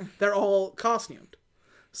aliens. They're all costumed.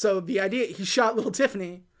 So the idea, he shot little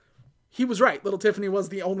Tiffany, he was right. Little Tiffany was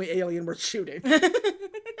the only alien worth shooting.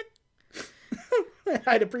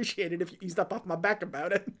 I'd appreciate it if you eased up off my back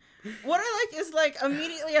about it. What I like is, like,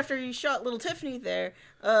 immediately after you shot little Tiffany there,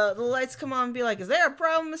 the lights come on and be like, "Is there a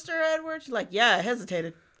problem, Mr. Edwards?" You're like, "Yeah, I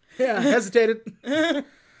hesitated." Yeah, I hesitated.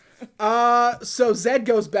 So Zed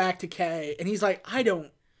goes back to Kay, and he's like,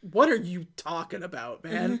 what are you talking about,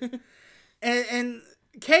 man? and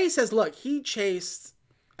Kay says, look, he chased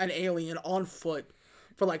an alien on foot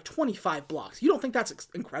for like 25 blocks. You don't think that's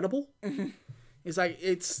incredible? Mm-hmm. He's like,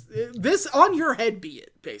 this on your head be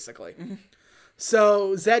it, basically. Mm-hmm.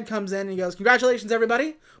 So Zed comes in and he goes, "Congratulations,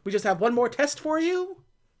 everybody. We just have one more test for you.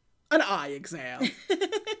 An eye exam."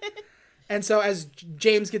 And so as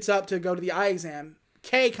James gets up to go to the eye exam,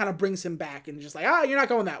 Kay kind of brings him back and just like, "You're not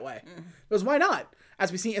going that way." Mm-hmm. He goes, "Why not?"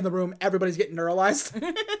 As we see in the room, everybody's getting neuralized.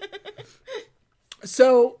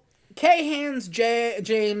 So Kay hands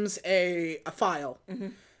James a file. Mm-hmm.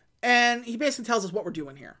 And he basically tells us what we're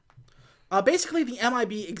doing here. Basically, the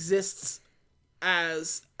MIB exists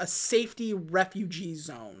as a safety refugee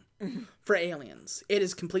zone for aliens. It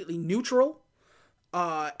is completely neutral.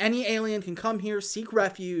 Any alien can come here, seek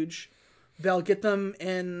refuge. They'll get them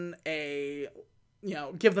in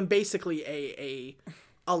give them basically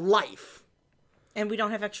a life. And we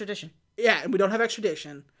don't have extradition. Yeah, and we don't have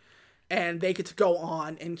extradition. And they get to go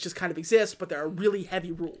on and just kind of exist, but there are really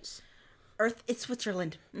heavy rules. Earth is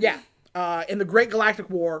Switzerland. Yeah. In the Great Galactic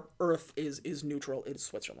War, Earth is neutral in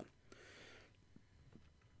Switzerland.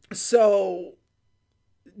 So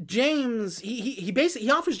James, he basically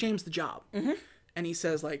offers James the job, and he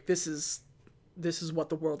says like, this is what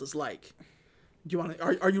the world is like. Do you want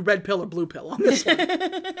to? Are you red pill or blue pill on this one?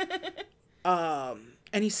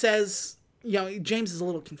 And he says, James is a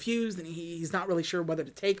little confused, and he's not really sure whether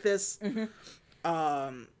to take this,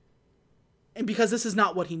 and because this is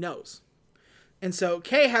not what he knows. And so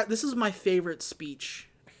Kay this is my favorite speech,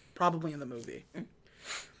 probably in the movie.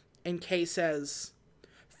 And Kay says,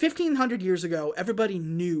 1,500 years ago, everybody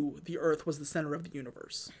knew the Earth was the center of the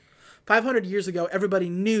universe. 500 years ago, everybody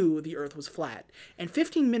knew the Earth was flat. And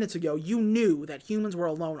 15 minutes ago, you knew that humans were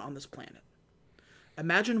alone on this planet.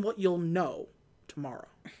 Imagine what you'll know tomorrow.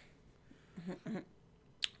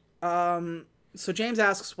 So James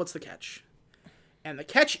asks, what's the catch? And the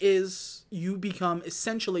catch is you become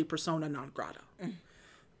essentially persona non grata.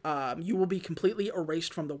 You will be completely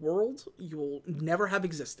erased from the world. You will never have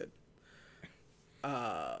existed.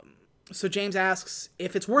 So James asks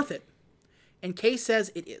if it's worth it. And Kay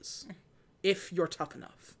says it is, if you're tough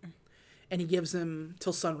enough. And he gives him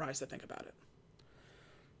till sunrise to think about it.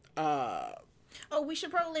 We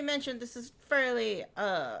should probably mention, this is fairly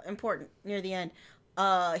important near the end.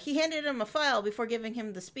 He handed him a file before giving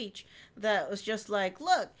him the speech that was just like,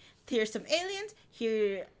 look, here's some aliens,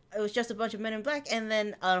 here it was just a bunch of men in black, and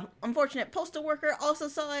then an unfortunate postal worker also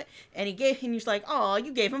saw it, and he's like, oh,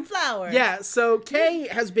 you gave him flowers. Yeah, so Kay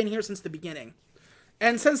has been here since the beginning.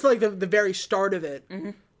 And since like the very start of it,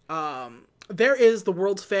 there is the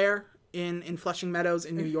World's Fair in Flushing Meadows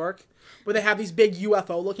in New York, where they have these big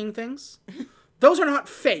UFO looking things. Those are not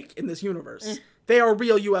fake in this universe. They are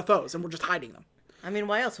real UFOs, and we're just hiding them. I mean,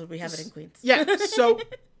 why else would we have it in Queens? Yeah, so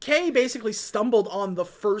Kay basically stumbled on the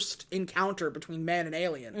first encounter between man and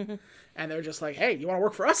alien. And they're just like, hey, you want to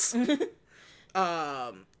work for us?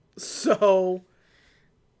 So,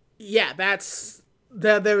 yeah,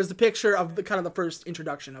 there was the picture of the kind of the first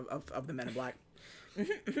introduction of the Men in Black.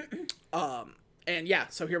 And yeah,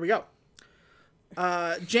 so here we go.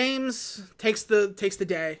 James takes the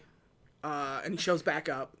day, and he shows back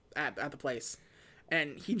up at the place,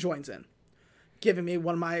 and he joins in, giving me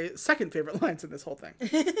one of my second favorite lines in this whole thing.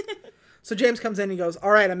 So James comes in and he goes,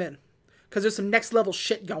 all right, I'm in. Because there's some next level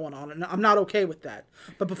shit going on, and I'm not okay with that.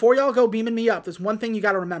 But before y'all go beaming me up, there's one thing you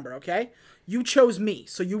gotta remember, okay? You chose me,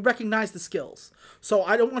 so you recognize the skills. So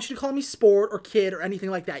I don't want you to call me sport or kid or anything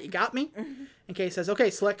like that. You got me? And Kay says, okay,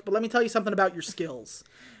 Slick, but let me tell you something about your skills.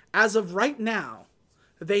 As of right now,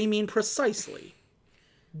 they mean precisely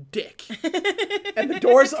dick. And the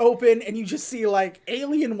doors open, and you just see, like,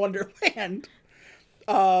 Alien Wonderland.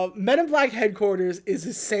 Men in Black headquarters is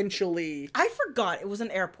essentially... I forgot it was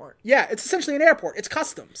an airport. Yeah, it's essentially an airport. It's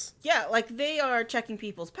customs. Yeah, like, they are checking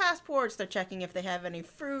people's passports. They're checking if they have any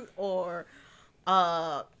fruit or,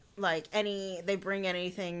 they bring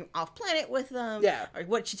anything off planet with them. Yeah. Or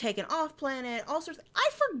what you taking off planet, all sorts of... I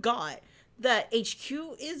forgot that HQ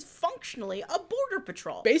is functionally a border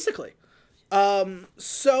patrol. Basically.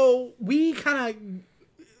 So we kind of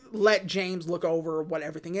let James look over what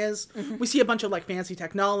everything is. We see a bunch of, like, fancy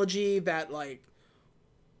technology that, like,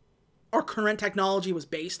 our current technology was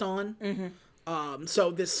based on.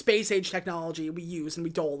 So this space age technology we use and we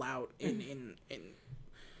dole out in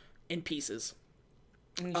pieces.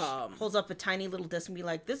 And he holds up a tiny little disc and be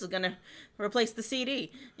like, this is gonna replace the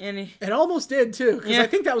CD. And it almost did, too, because I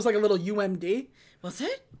think that was like a little UMD. Was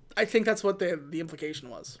it? I think that's what the implication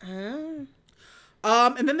was. And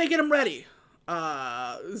then they get him ready.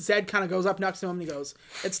 Zed kind of goes up next to him and he goes,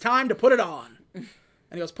 it's time to put it on. And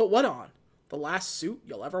he goes, put what on? The last suit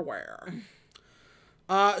you'll ever wear.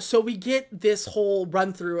 So we get this whole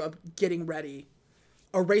run through of getting ready,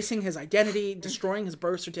 erasing his identity, destroying his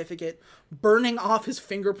birth certificate, burning off his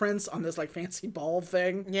fingerprints on this, like, fancy ball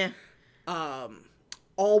thing. Yeah.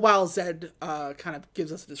 All while Zed kind of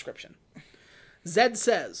gives us a description. Zed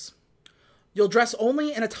says, you'll dress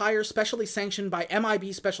only in attire specially sanctioned by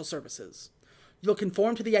MIB Special Services. You'll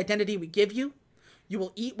conform to the identity we give you. You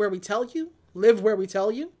will eat where we tell you, live where we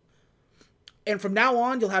tell you. And from now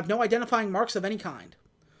on, you'll have no identifying marks of any kind.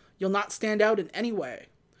 You'll not stand out in any way.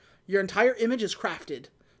 Your entire image is crafted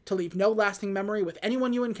to leave no lasting memory with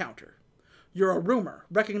anyone you encounter. You're a rumor,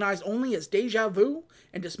 recognized only as deja vu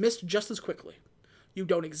and dismissed just as quickly. You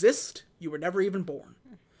don't exist. You were never even born.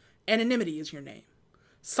 Anonymity is your name.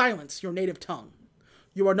 Silence your native tongue.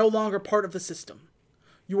 You are no longer part of the system.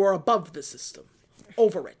 You are above the system.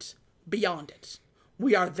 Over it. Beyond it.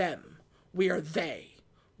 We are them. We are they.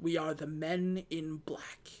 We are the men in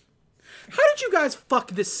black. How did you guys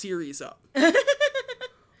fuck this series up?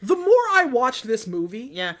 The more I watched this movie,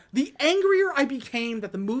 Yeah. the angrier I became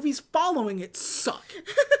that the movies following it suck.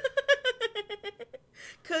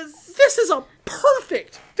 Because This is a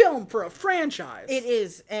perfect film for a franchise. it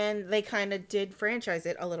is, and they kind of did franchise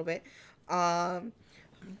it a little bit. But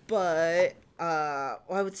I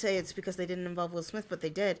would say it's because they didn't involve Will Smith, but they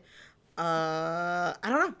did. I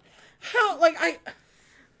don't know. How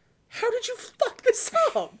did you fuck this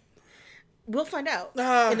up? We'll find out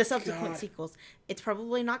Oh, in the subsequent God. sequels. It's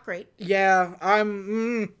probably not great. Yeah,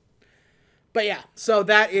 But yeah, so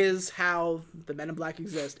that is how the Men in Black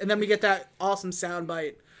exist. And then we get that awesome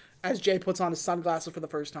soundbite as Jay puts on his sunglasses for the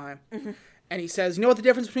first time. Mm-hmm. And he says, you know what the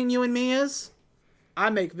difference between you and me is? I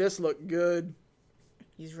make this look good.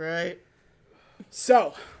 He's right.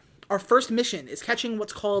 So, our first mission is catching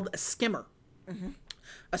what's called a skimmer. Mm-hmm.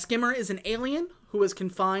 A skimmer is an alien who is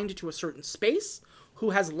confined to a certain space, who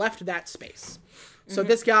has left that space. So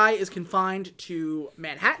this guy is confined to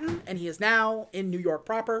Manhattan, and he is now in New York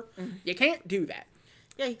proper. Mm-hmm. You can't do that.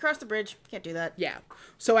 Yeah, he crossed the bridge. Can't do that. Yeah.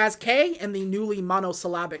 So as Kay and the newly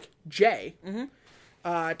monosyllabic J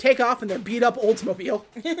take off in their beat-up Oldsmobile,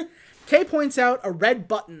 Kay points out a red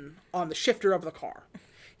button on the shifter of the car.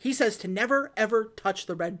 He says to never, ever touch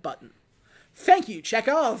the red button. Thank you,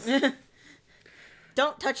 Chekhov.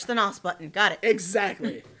 Don't touch the NOS button. Got it.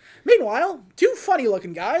 Exactly. Meanwhile, two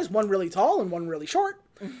funny-looking guys, one really tall and one really short,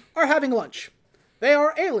 are having lunch. They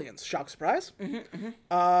are aliens, shock surprise.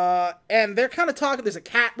 And they're kind of talking. There's a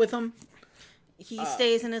cat with them. He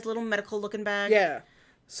stays in his little medical-looking bag. Yeah.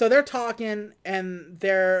 So they're talking, and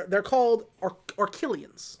they're called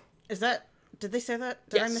Archilians. Is that... Did they say that?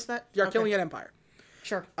 Did I miss that? The Archilian Empire.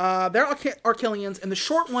 Sure. They're Archilians, and the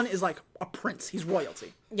short one is like a prince. He's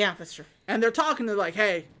royalty. Yeah, that's true. And they're talking to like,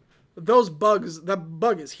 hey, the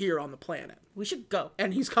bug is here on the planet. We should go.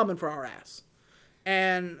 And he's coming for our ass.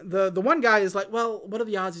 And the one guy is like, well, what are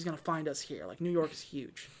the odds he's going to find us here? Like, New York is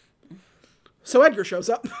huge. So Edgar shows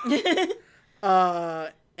up.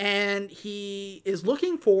 And he is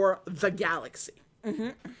looking for the galaxy.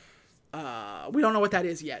 We don't know what that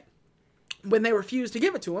is yet. When they refuse to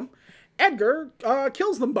give it to him, Edgar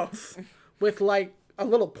kills them both with, like, a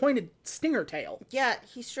little pointed stinger tail. Yeah,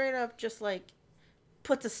 he straight up just, like,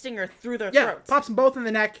 puts a stinger through their Yeah, throats. pops them both in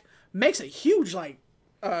the neck, makes a huge, like,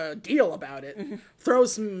 deal about it,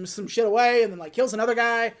 throws some shit away, and then, like, kills another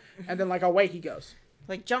guy, and then, like, away he goes.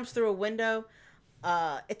 Like, jumps through a window.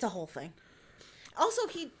 It's a whole thing. Also,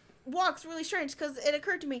 he walks really strange, because it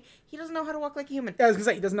occurred to me, he doesn't know how to walk like a human. Yeah, I was gonna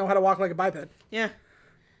say, he doesn't know how to walk like a biped. Yeah.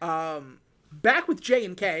 Back with J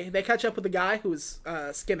and K, they catch up with the guy who is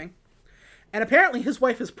skimming, and apparently his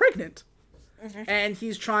wife is pregnant, and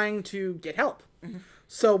he's trying to get help.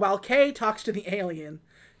 So while K talks to the alien,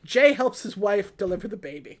 J helps his wife deliver the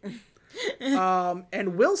baby.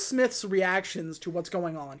 And Will Smith's reactions to what's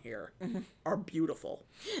going on here are beautiful.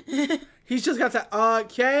 He's just got that,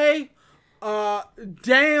 K,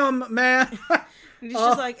 damn, man. He's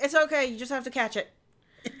just like, it's okay, you just have to catch it.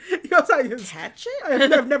 He goes, Catch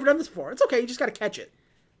it? I've never done this before. It's okay, you just gotta catch it.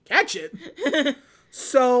 Catch it?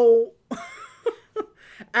 So,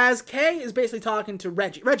 as Kay is basically talking to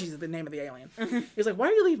Reggie. Reggie's the name of the alien. He's like, why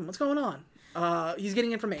are you leaving? What's going on? He's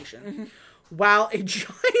getting information. While a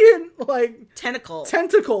giant, like...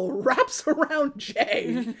 tentacle wraps around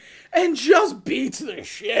Jay and just beats the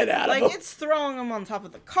shit out of him. Like, it's throwing him on top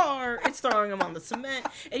of the car, it's throwing him on the cement,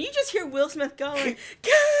 and you just hear Will Smith going,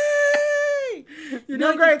 Kay! You're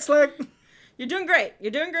doing great, Slick. You're doing great.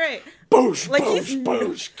 You're doing great. Boosh, Like, boosh, he's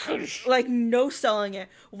boosh, boosh. Like, no selling it.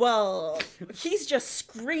 Well, he's just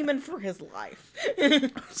screaming for his life.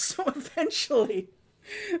 So eventually,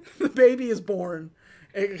 the baby is born.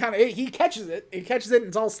 He catches it. He catches it, and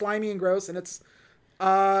it's all slimy and gross, and it's...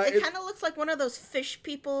 it kind of looks like one of those fish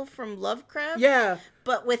people from Lovecraft. Yeah.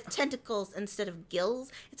 But with tentacles instead of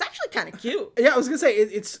gills. It's actually kind of cute. Yeah, I was going to say,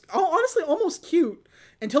 it's honestly almost cute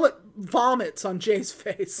until it vomits on Jay's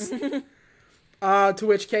face. To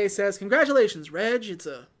which Kay says, congratulations, Reg, it's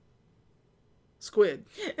a squid.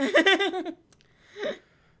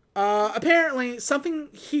 Apparently, something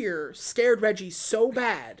here scared Reggie so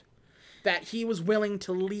bad that he was willing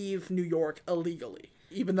to leave New York illegally,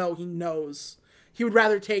 even though he knows he would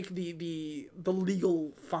rather take the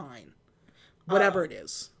legal fine, whatever it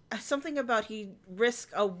is. something about he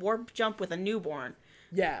risked a warp jump with a newborn.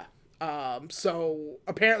 Yeah. So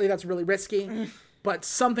apparently that's really risky, but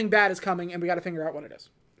something bad is coming, and we got to figure out what it is.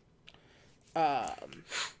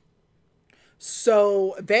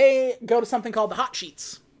 So they go to something called the Hot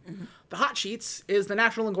Sheets. Mm-hmm. The Hot Sheets is the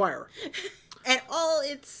National Enquirer. And all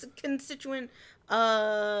its constituent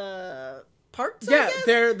parts, yeah,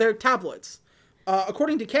 they're tabloids.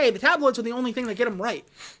 According to Kay, the tabloids are the only thing that get them right.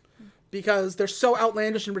 Because they're so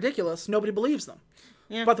outlandish and ridiculous, nobody believes them.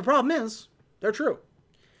 Yeah. But the problem is, they're true.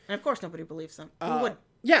 And of course nobody believes them. Who would?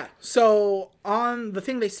 Yeah, so on the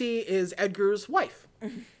thing they see is Edgar's wife.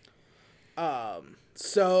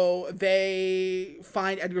 So they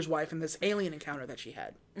find Edgar's wife in this alien encounter that she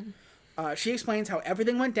had. She explains how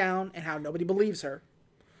everything went down and how nobody believes her.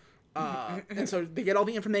 And so they get all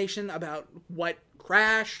the information about what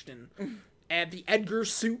crashed and the Edgar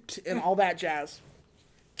suit and all that jazz.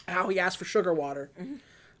 How he asked for sugar water.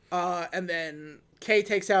 And then Kay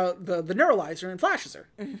takes out the neuralizer and flashes her.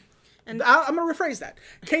 And I'm going to rephrase that.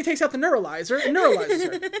 Kay takes out the neuralizer and neuralizes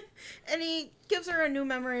her. And he gives her a new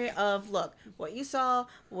memory of, look, what you saw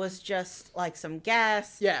was just like some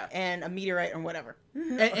gas and a meteorite or whatever.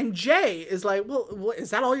 And Jay is like, well, is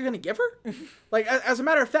that all you're going to give her? Like, as a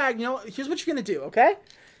matter of fact, here's what you're going to do, okay?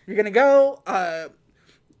 You're going to go...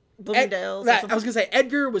 Bloomingdale's. I was going to say,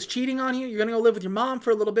 Edgar was cheating on you. You're going to go live with your mom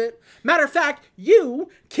for a little bit. Matter of fact,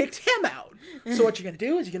 you kicked him out. So what you're going to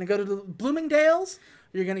do is you're going to go to the Bloomingdale's.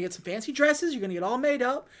 You're going to get some fancy dresses. You're going to get all made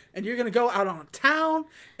up. And you're going to go out on town.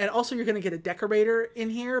 And also you're going to get a decorator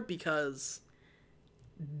in here because...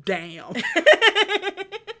 Damn.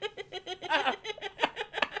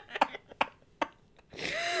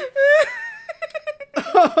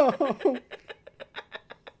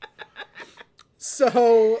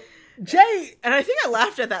 So... Jay... And I think I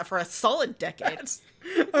laughed at that for a solid decade.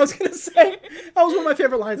 I was going to say, that was one of my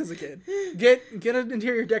favorite lines as a kid. Get an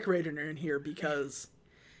interior decorator in here because,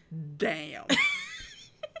 damn.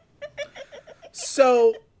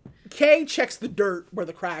 So, Kay checks the dirt where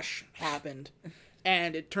the crash happened,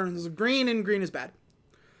 and it turns green, and green is bad.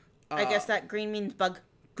 I guess that green means bug.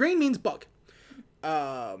 Green means bug.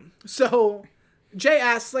 So, Jay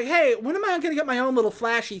asks, like, hey, when am I going to get my own little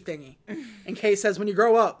flashy thingy? And Kay says, when you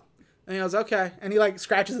grow up. And he goes, okay. And he, like,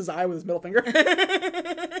 scratches his eye with his middle finger.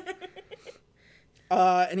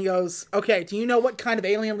 And he goes, okay, do you know what kind of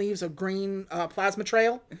alien leaves a green plasma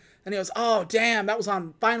trail? And he goes, oh, damn, that was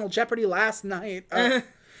on Final Jeopardy last night. What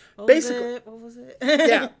was it?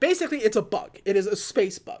 Yeah, basically, it's a bug. It is a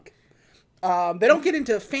space bug. They don't get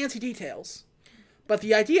into fancy details. But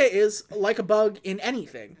the idea is, like a bug in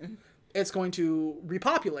anything, it's going to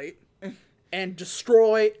repopulate and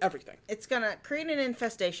destroy everything. It's going to create an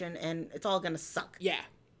infestation, and it's all going to suck. Yeah.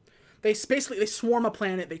 They swarm a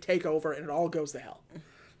planet, they take over, and it all goes to hell.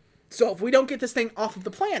 So if we don't get this thing off of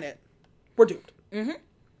the planet, we're doomed.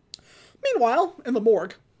 Meanwhile, in the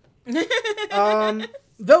morgue,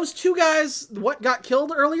 those two guys, what got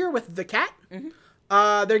killed earlier with the cat,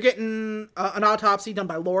 they're getting an autopsy done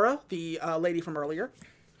by Laura, the lady from earlier,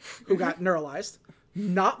 who got neuralized.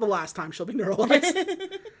 Not the last time she'll be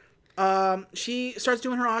neuralized. She starts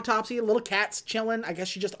doing her autopsy. The little cat's chilling. I guess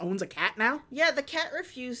she just owns a cat now. Yeah, the cat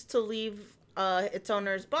refused to leave its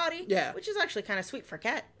owner's body. Yeah. Which is actually kind of sweet for a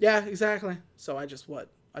cat. Yeah, exactly. So I just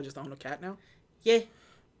own a cat now? Yeah.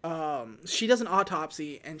 She does an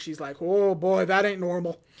autopsy, and she's like, oh boy, that ain't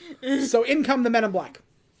normal. So in come the Men in Black.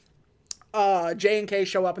 Jay and Kay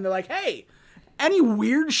show up, and they're like, hey, any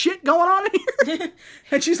weird shit going on in here?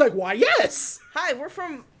 And she's like, why, yes. Hi, we're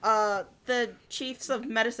from the Chiefs of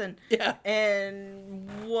Medicine. Yeah. And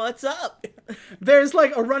what's up? There's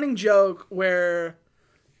like a running joke where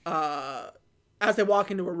as they walk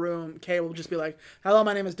into a room, Kay will just be like, hello,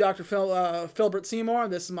 my name is Dr. Philbert Seymour.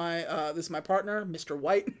 This is my partner, Mr.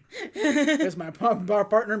 White. This is my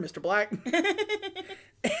partner, Mr. Black.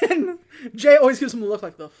 And Jay always gives him a look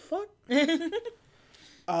like, the fuck?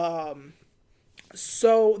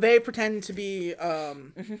 So they pretend to be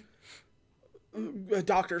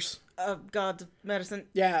doctors. Gods of medicine.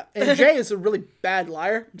 Yeah, and Jay is a really bad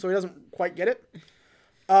liar, so he doesn't quite get it.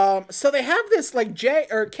 So they have this, like,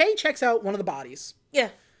 Kay checks out one of the bodies. Yeah.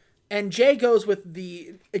 And Jay goes with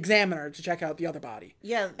the examiner to check out the other body.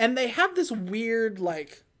 Yeah. And they have this weird,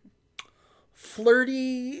 like,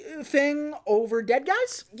 flirty thing over dead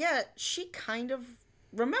guys. Yeah, she kind of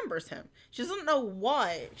remembers him. She doesn't know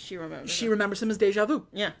why she remembers him. She remembers him as deja vu.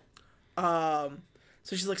 Yeah.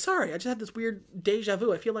 So she's like, sorry, I just had this weird deja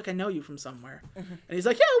vu. I feel like I know you from somewhere. And he's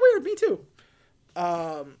like, yeah, weird, me too.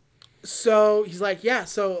 So he's like, yeah,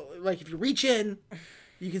 so, like, if you reach in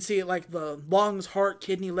You can see like the lungs, heart,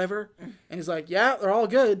 kidney, liver. And he's like, yeah, they're all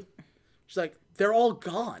good. She's like, they're all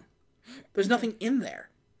gone. There's nothing in there.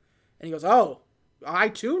 And he goes, oh, I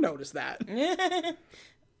too noticed that.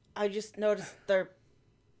 I just noticed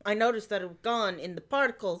I noticed that it was gone in the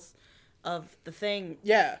particles of the thing.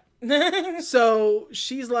 Yeah. So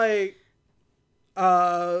she's like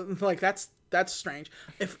that's strange.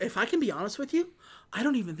 If I can be honest with you, I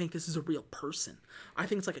don't even think this is a real person. I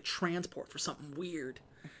think it's like a transport for something weird.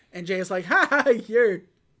 And Jay is like, ha ha, you're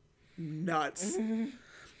nuts. And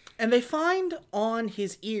they find on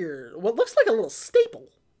his ear what looks like a little staple.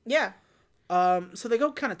 Yeah. So they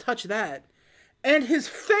go kind of touch that. And his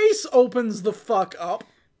face opens the fuck up.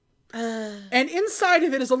 And inside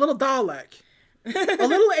of it is a little Dalek. A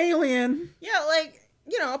little alien. Yeah, like,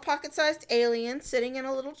 you know, a pocket-sized alien sitting in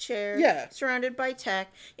a little chair. Yeah. Surrounded by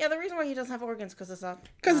tech. Yeah, the reason why he doesn't have organs because it's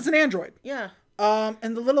an android. Yeah.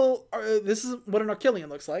 And the little... this is what an Archelian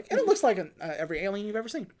looks like. And it looks like every alien you've ever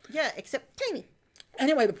seen. Yeah, except tiny.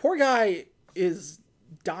 Anyway, the poor guy is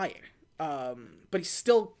dying. But he's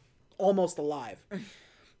still almost alive.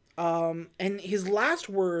 And his last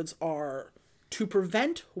words are, to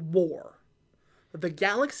prevent war, the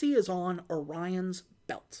galaxy is on Orion's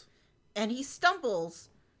belt. And he stumbles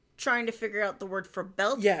trying to figure out the word for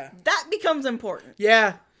belt. Yeah. That becomes important.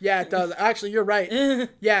 Yeah, it does. Actually, you're right.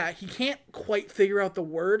 Yeah, he can't quite figure out the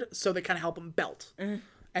word, so they kind of help him belt. And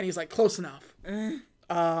he's like, close enough. And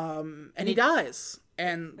he dies.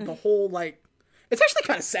 And the whole, like... It's actually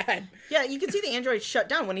kind of sad. Yeah, you can see the android shut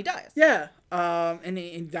down when he dies. Yeah, and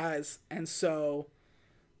he dies. And so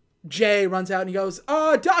Jay runs out and he goes,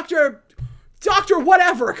 Doctor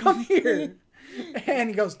whatever, come here. And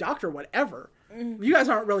he goes, Doctor whatever? You guys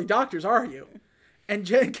aren't really doctors, are you? And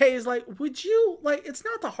Kay is like, would you, like, it's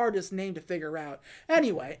not the hardest name to figure out.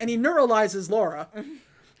 Anyway, and he neuralizes Laura.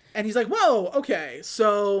 And he's like, whoa, okay,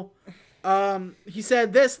 so he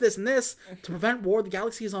said this, and this. To prevent war, the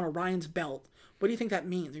galaxy is on Orion's belt. What do you think that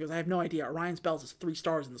means? He goes, I have no idea. Orion's belt is 3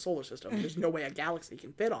 stars in the solar system. There's no way a galaxy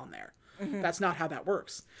can fit on there. That's not how that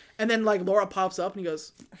works. And then, like, Laura pops up and he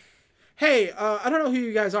goes, hey, I don't know who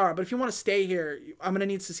you guys are, but if you want to stay here, I'm going to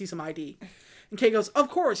need to see some ID. And Kay goes, of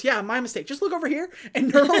course, yeah, my mistake. Just look over here,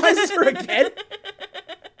 and neuralizes her again.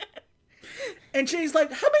 And Jay's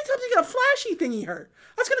like, how many times you got a flashy thingy hurt?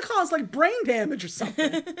 That's going to cause, like, brain damage or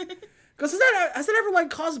something. Goes, has that ever, like,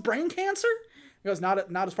 caused brain cancer? He goes, not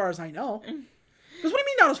as far as I know. He goes, what do you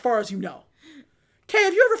mean not as far as you know? Kay,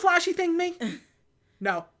 have you ever flashy thinged me?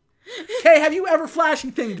 No. Kay, have you ever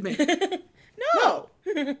flashy thinged me? No.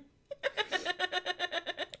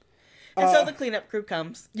 And so the cleanup crew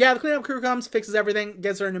comes. Yeah, the cleanup crew comes, fixes everything,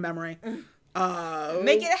 gives her a new memory.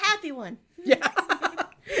 Make it a happy one. Yeah.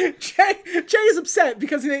 Jay is upset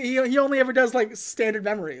because he only ever does, like, standard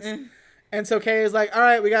memories. And so Kay is like, all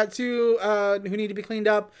right, we got 2 who need to be cleaned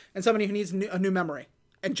up and somebody who needs a new memory.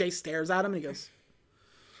 And Jay stares at him and he goes,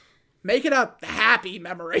 make it up, the happy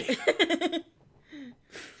memory.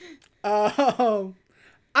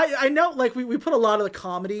 I know, like, we put a lot of the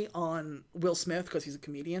comedy on Will Smith because he's a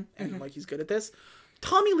comedian and, like, he's good at this.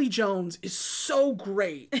 Tommy Lee Jones is so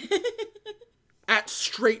great at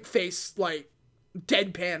straight-face, like,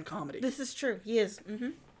 deadpan comedy. This is true. He is.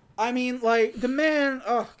 I mean, like, the man,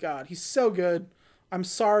 oh, God, he's so good. I'm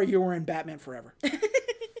sorry you were in Batman Forever.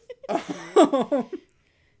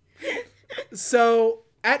 So,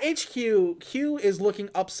 at HQ, Q is looking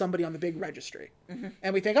up somebody on the big registry.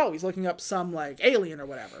 And we think, oh, he's looking up some, like, alien or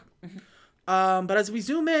whatever. But as we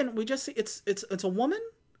zoom in, we just see it's a woman.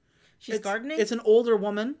 She's gardening? It's an older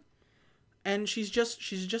woman. And she's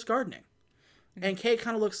just gardening. And Kay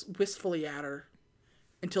kind of looks wistfully at her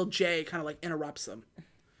until Jay kind of, like, interrupts them.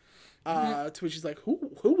 To which she's like,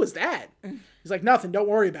 who was that? He's like, nothing, don't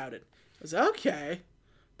worry about it. I was like, okay.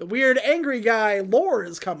 The weird angry guy, Lore,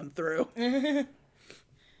 is coming through. And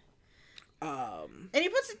he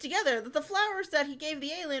puts it together that the flowers that he gave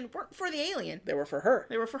the alien weren't for the alien. They were for her.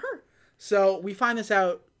 They were for her. So we find this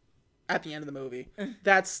out at the end of the movie.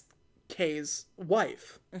 That's Kay's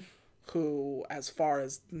wife, who, as far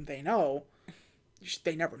as they know,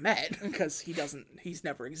 they never met because he's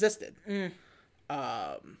never existed.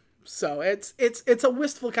 So it's a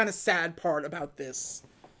wistful kind of sad part about this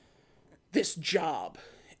job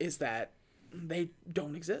is that they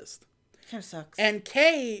don't exist. Kind of sucks. And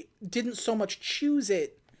Kay didn't so much choose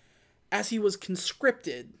it as he was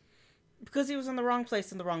conscripted. Because he was in the wrong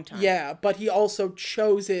place in the wrong time. Yeah, but he also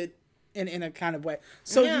chose it in a kind of way.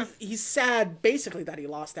 So he's sad basically that he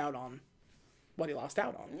lost out on what he lost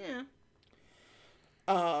out on. Yeah.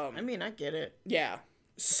 I mean, I get it. Yeah.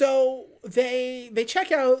 So they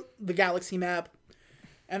check out the galaxy map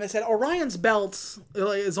And they said, Orion's belt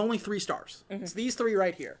is only 3 stars. It's these 3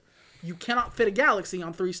 right here. You cannot fit a galaxy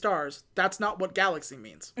on 3 stars. That's not what galaxy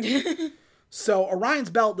means. So Orion's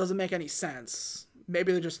belt doesn't make any sense.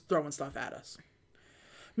 Maybe they're just throwing stuff at us.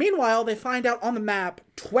 Meanwhile, they find out on the map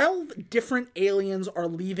 12 different aliens are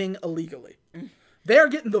leaving illegally. They're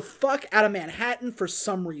getting the fuck out of Manhattan for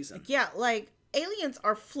some reason. Yeah, like, aliens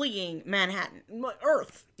are fleeing Manhattan.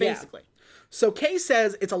 Earth, basically. Yeah. So Kay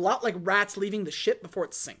says it's a lot like rats leaving the ship before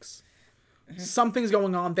it sinks. Something's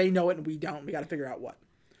going on. They know it and we don't. We got to figure out what.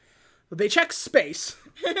 They check space.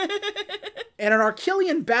 And an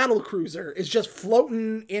Archelian battle cruiser is just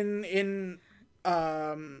floating in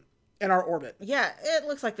our orbit. Yeah, it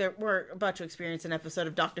looks like we're about to experience an episode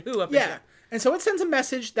of Doctor Who up in here. And so it sends a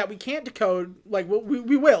message that we can't decode. Like,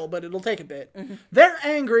 we will, but it'll take a bit. They're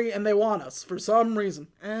angry and they want us for some reason.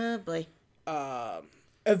 Oh, boy.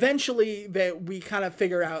 Eventually, we kind of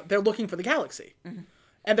figure out they're looking for the galaxy.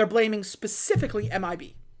 And they're blaming specifically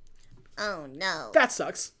MIB. Oh, no. That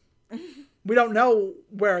sucks. We don't know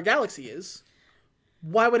where a galaxy is.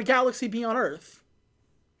 Why would a galaxy be on Earth?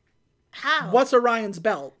 How? What's Orion's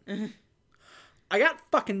belt? I got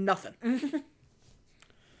fucking nothing.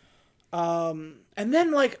 And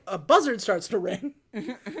then, like, a buzzard starts to ring.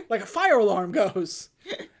 Like, a fire alarm goes.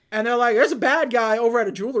 And they're like, there's a bad guy over at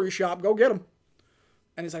a jewelry shop. Go get him.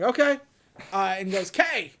 And he's like, okay. And he goes,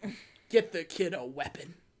 Kay, get the kid a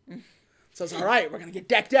weapon. So it's all right. We're going to get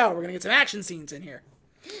decked out. We're going to get some action scenes in here.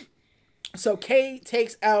 So Kay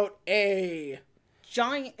takes out a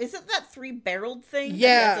giant... Isn't that 3-barreled thing?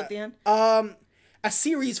 Yeah. At the end? A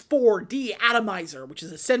Series 4D atomizer, which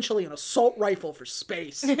is essentially an assault rifle for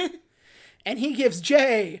space. And he gives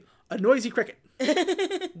Jay a noisy cricket,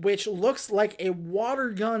 which looks like a water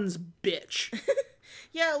gun's bitch.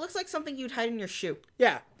 Yeah, it looks like something you'd hide in your shoe.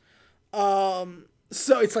 Yeah.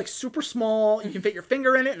 So it's like super small. You can fit your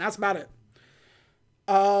finger in it, and that's about it.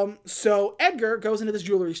 So Edgar goes into this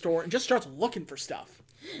jewelry store and just starts looking for stuff.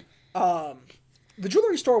 The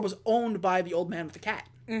jewelry store was owned by the old man with the cat.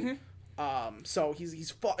 So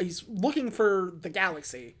he's looking for the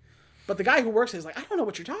galaxy, but the guy who works there is like, I don't know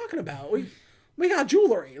what you're talking about. We got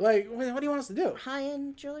jewelry. Like, what do you want us to do?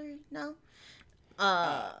 High-end jewelry? No.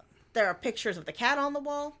 There are pictures of the cat on the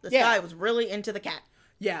wall. This guy was really into the cat.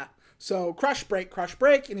 Yeah. So crush, break.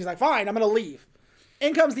 And he's like, fine, I'm going to leave.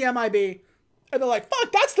 In comes the MIB. And they're like,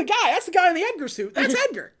 fuck, that's the guy. That's the guy in the Edgar suit. That's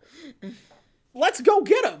Edgar. Let's go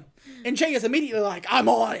get him. And Jay is immediately like, I'm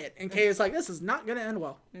on it. And Kay is like, this is not going to end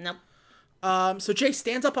well. Nope. So Jay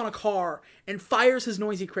stands up on a car and fires his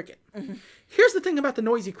noisy cricket. Here's the thing about the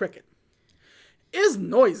noisy cricket. It's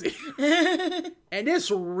noisy. And it's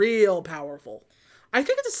real powerful. I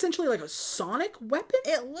think it's essentially like a sonic weapon.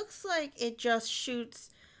 It looks like it just shoots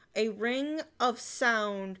a ring of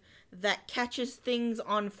sound that catches things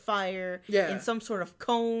on fire in some sort of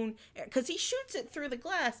cone. Because he shoots it through the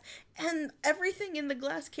glass, and everything in the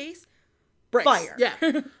glass case, breaks. Fire. Yeah.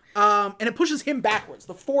 And it pushes him backwards.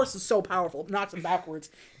 The force is so powerful, it knocks him backwards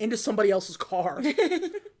into somebody else's car.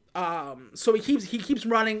 So he keeps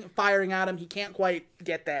running, firing at him. He can't quite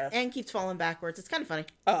get there. And keeps falling backwards. It's kind of funny.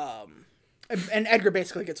 And Edgar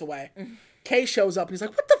basically gets away. Kay shows up and he's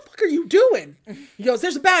like, what the fuck are you doing? He goes,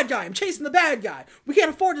 there's a bad guy. I'm chasing the bad guy. We can't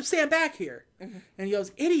afford to stand back here. And he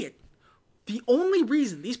goes, idiot. The only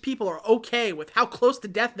reason these people are okay with how close to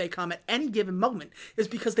death they come at any given moment is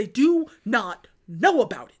because they do not know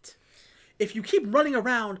about it. If you keep running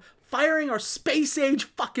around firing our space-age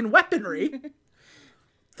fucking weaponry,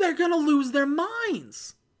 they're gonna lose their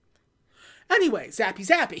minds. Anyway,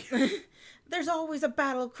 zappy. There's always a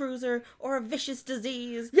battle cruiser or a vicious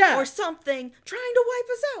disease or something trying to wipe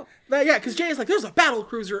us out. Yeah, because Jay is like, there's a battle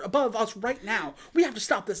cruiser above us right now. We have to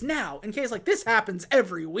stop this now. And Kay's like, this happens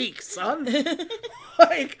every week, son.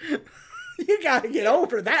 Like, you gotta get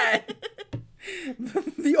over that.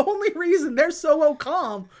 The only reason they're so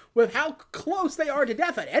calm with how close they are to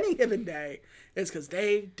death at any given day is because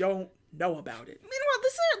they don't know about it.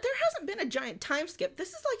 Meanwhile, there hasn't been a giant time skip. This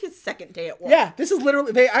is like his second day at work. Yeah, this is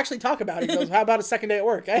literally, they actually talk about it. He goes, how about a second day at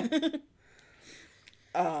work, eh?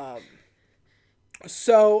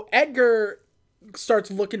 So Edgar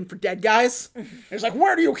starts looking for dead guys. And he's like,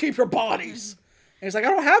 where do you keep your bodies? And he's like, I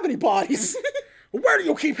don't have any bodies. Where do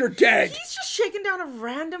you keep your dead? He's just shaking down a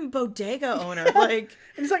random bodega owner. And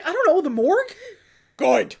he's like, I don't know, the morgue?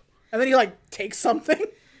 Good. And then he takes something.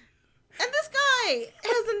 And this guy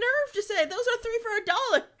has the nerve to say, those are 3 for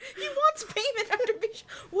 $1. He wants payment after being...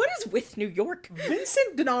 What is with New York?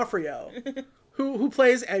 Vincent D'Onofrio, who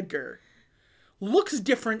plays Edgar, looks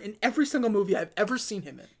different in every single movie I've ever seen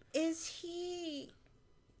him in. Is he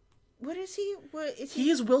What is he? What is he? He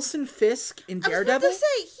is Wilson Fisk in Daredevil. I was about to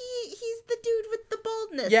say he's the dude with the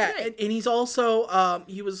baldness. Yeah, right. and he's also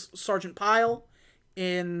he was Sergeant Pyle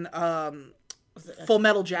in Full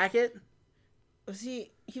Metal Jacket. Was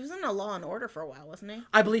he? He was in a Law and Order for a while, wasn't he?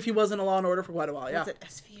 I believe he was in a Law and Order for quite a while. Yeah. Was it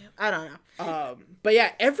SVU? I don't know. But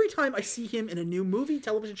yeah, every time I see him in a new movie,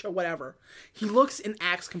 television show, whatever, he looks and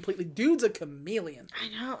acts completely. Dude's a chameleon. I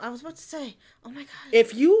know. I was about to say. Oh my god.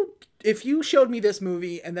 If you showed me this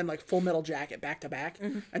movie and then like Full Metal Jacket back to back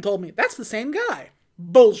and told me that's the same guy,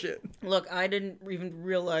 bullshit. Look, I didn't even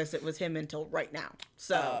realize it was him until right now.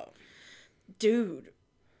 So, dude,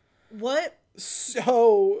 what?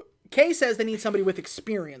 So Kay says they need somebody with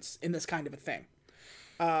experience in this kind of a thing.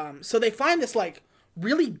 So they find this like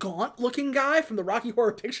really gaunt looking guy from the Rocky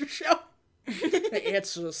Horror Picture Show.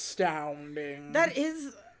 It's astounding. That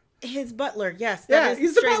is his butler. Yes. Yeah,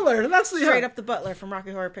 he's the butler. That's straight up the butler from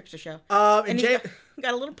Rocky Horror Picture Show. And Jay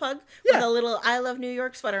got a little pug with a little "I Love New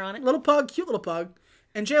York" sweater on it. Little pug, cute little pug.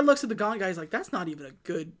 And Jay looks at the gaunt guy. He's like, "That's not even a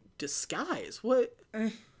good disguise. What?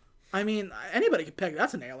 I mean, anybody could peg.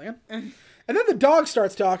 That's an alien." And then the dog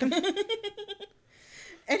starts talking.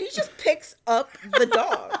 And he just picks up the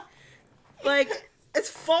dog. Like, as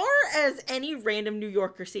far as any random New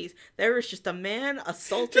Yorker sees, there is just a man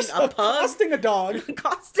assaulting a pug. Accosting a dog.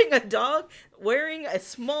 Accosting a dog wearing a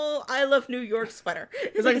small I Love New York sweater.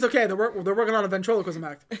 He's like, it's okay. They're working on a ventriloquism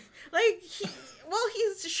act. Like,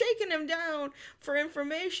 he's shaking him down for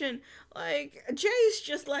information. Like, Jay's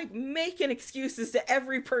just, like, making excuses to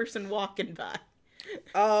every person walking by.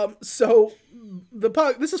 So the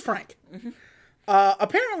pug. This is Frank.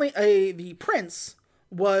 Apparently, the prince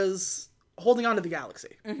was holding on to the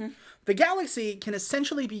galaxy. The galaxy can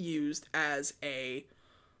essentially be used as a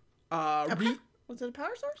was it a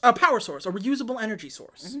power source? A power source, a reusable energy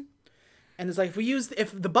source. And it's like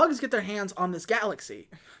if the bugs get their hands on this galaxy,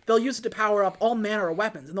 they'll use it to power up all manner of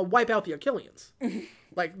weapons, and they'll wipe out the Achilleans.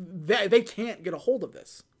 Like they can't get a hold of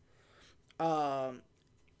this. And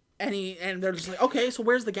they're just like, okay, so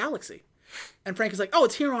where's the galaxy? And Frank is like, oh,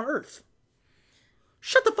 it's here on Earth.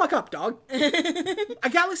 Shut the fuck up, dog. A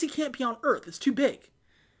galaxy can't be on Earth. It's too big.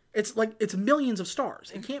 It's millions of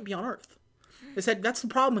stars. It can't be on Earth. They said, that's the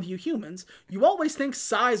problem with you humans. You always think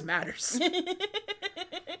size matters.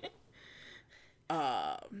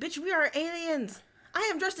 Bitch, we are aliens. I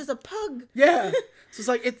am dressed as a pug. Yeah. So it's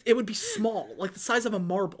like, it would be small, like the size of a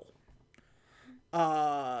marble.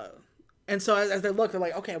 And so as they look, they're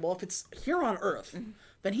like, okay, well, if it's here on Earth,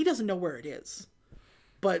 then he doesn't know where it is.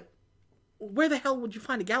 But where the hell would you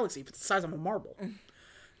find a galaxy if it's the size of a marble?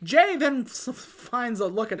 Jay then finds a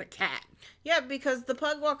look at a cat. Yeah, because the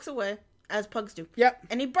pug walks away, as pugs do. Yep.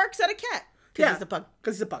 And he barks at a cat. Because he's a pug.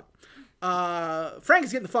 Because he's a pug. Frank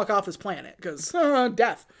is getting the fuck off this planet, because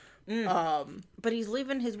death. But he's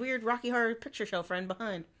leaving his weird Rocky Horror Picture Show friend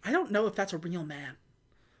behind. I don't know if that's a real man.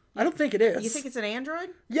 I don't think it is. You think it's an android?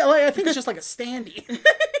 Yeah, like, I think it's just like a standee.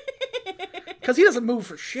 Because he doesn't move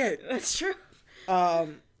for shit. That's true.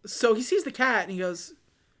 So he sees the cat and he goes,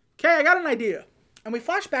 okay, I got an idea. And we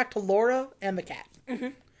flash back to Laura and the cat.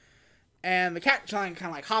 And the cat kind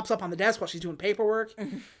of like hops up on the desk while she's doing paperwork.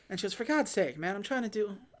 And she goes, for God's sake, man, I'm trying to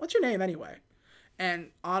do... What's your name anyway? And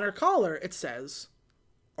on her collar, it says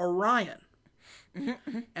Orion. And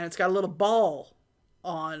it's got a little ball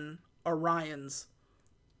on Orion's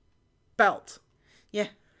belt. Yeah.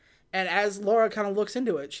 And as Laura kind of looks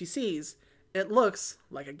into it, she sees it looks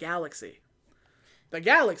like a galaxy. The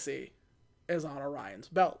galaxy is on Orion's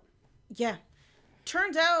belt. Yeah.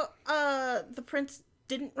 Turns out the prince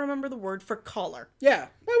didn't remember the word for collar. Yeah.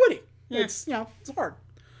 Why would he? Yeah. It's hard.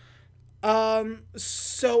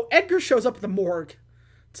 So Edgar shows up at the morgue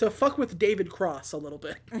to fuck with David Cross a little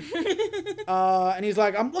bit. And he's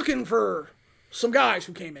like, I'm looking for some guys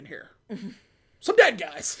who came in here. Some dead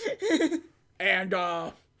guys. And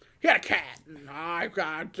he had a cat.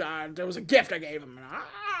 And there was a gift I gave him. And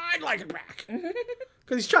I'd like it back.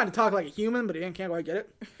 Because he's trying to talk like a human, but he can't quite get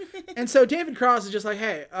it. And so David Cross is just like,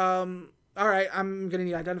 hey, all right, I'm going to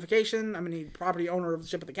need identification. I'm going to need property owner of the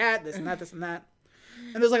ship with the cat, this and that, this and that.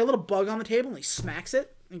 And there's like a little bug on the table, and he smacks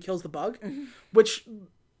it and kills the bug. Which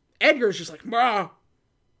Edgar's just like,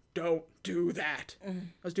 don't do that.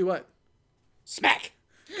 Let's do what? Smack!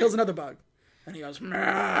 Kills another bug. And he goes,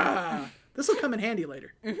 this will come in handy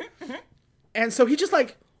later. And so he just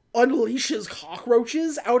like unleashes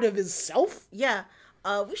cockroaches out of his self. Yeah.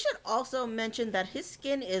 We should also mention that his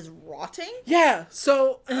skin is rotting. Yeah,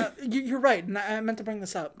 so you're right, and I meant to bring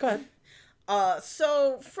this up. Go ahead.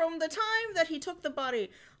 So from the time that he took the body,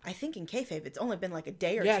 I think in kayfabe it's only been like a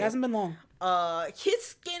day or two. Yeah, it hasn't been long. His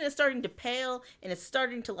skin is starting to pale, and it's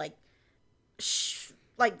starting to like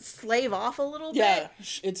like slave off a little Yeah,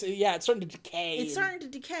 bit. it's starting to decay. It's starting to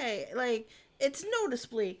decay. Like, it's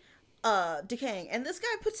noticeably decaying. And this guy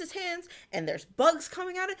puts his hands, and there's bugs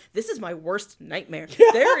coming out of it. This is my worst nightmare.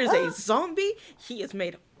 There is a zombie. He is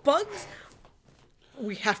made of bugs.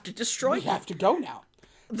 We have to destroy him. We have to go now.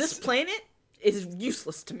 This planet is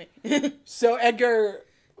useless to me. So Edgar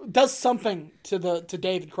does something to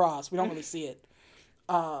David Cross. We don't really see it.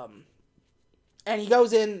 And he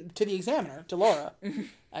goes in to the examiner, to Laura,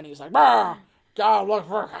 and he's like, "Bah, go look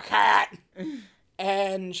for a cat."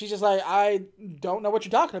 And she's just like, "I don't know what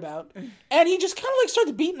you're talking about." And he just kind of like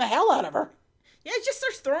starts beating the hell out of her. Yeah, he just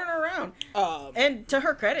starts throwing her around. And to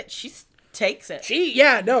her credit, she takes it. She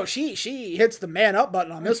hits the man up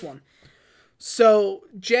button on this one. So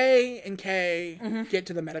Jay and Kay get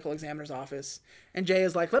to the medical examiner's office, and Jay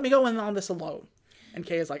is like, "Let me go in on this alone." And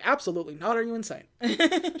Kay is like, "Absolutely not. Are you insane?"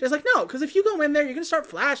 Jay's like, "No, because if you go in there, you're going to start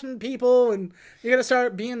flashing people, and you're going to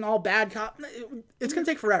start being all bad cop. It's going to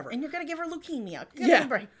take forever. And you're going to give her leukemia. Yeah.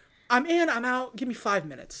 I'm in, I'm out. Give me 5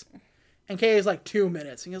 minutes." And Kay is like, 2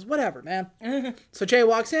 minutes. He goes, "Whatever, man." So Jay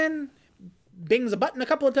walks in, bings a button a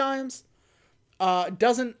couple of times,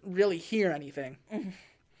 doesn't really hear anything.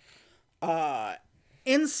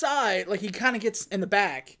 Inside, like, he kind of gets in the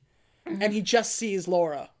back, and he just sees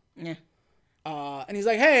Laura. Yeah. And he's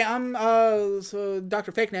like, "Hey, I'm so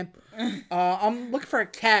Dr. Fake Name. I'm looking for a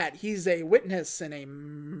cat. He's a witness in a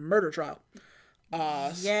murder trial."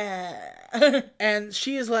 Yeah. And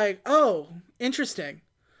she is like, "Oh, interesting.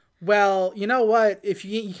 Well, you know what? If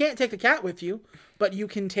you can't take the cat with you, but you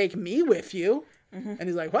can take me with you." And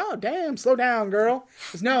he's like, "Wow, damn, slow down, girl."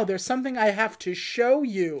 He goes, "No, there's something I have to show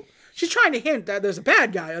you." She's trying to hint that there's a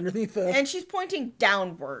bad guy underneath the... And she's pointing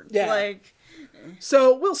downwards. Yeah. Like...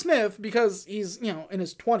 So Will Smith, because he's, in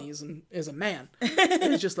his 20s and is a man,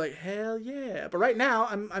 is just like, "Hell yeah." But right now,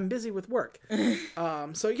 I'm busy with work.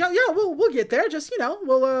 So yeah, we'll get there. Just,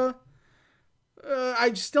 we'll,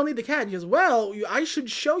 I still need the cat. He goes, "Well, I should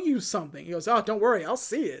show you something." He goes, "Oh, don't worry, I'll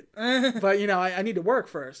see it. But, I need to work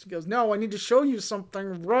first." He goes, "No, I need to show you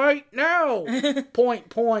something right now."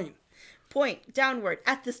 Point downward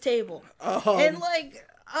at this table. And like,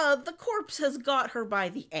 the corpse has got her by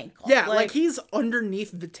the ankle. Yeah, like he's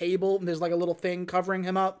underneath the table and there's like a little thing covering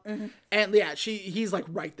him up. And yeah, he's like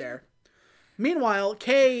right there. Meanwhile,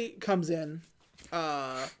 Kay comes in,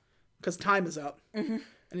 because time is up. And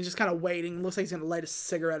he's just kind of waiting. Looks like he's going to light a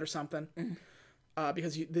cigarette or something.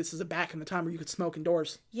 Because this is back in the time where you could smoke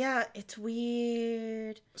indoors. Yeah, it's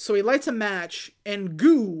weird. So he lights a match and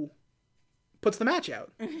goo puts the match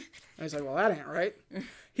out. And he's like, "Well, that ain't right."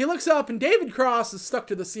 He looks up and David Cross is stuck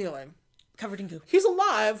to the ceiling. Covered in goo. He's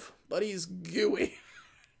alive, but he's gooey.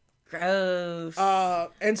 Gross.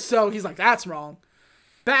 And so he's like, "That's wrong."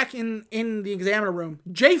 Back in the examiner room,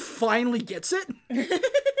 Jay finally gets it.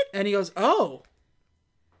 And he goes, "Oh,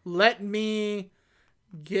 let me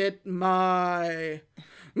get my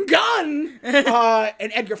gun."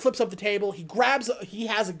 And Edgar flips up the table. He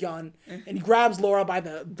has a gun, and he grabs Laura by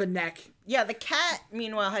the neck. Yeah, the cat,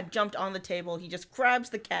 meanwhile, had jumped on the table. He just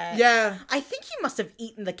grabs the cat. Yeah. I think he must have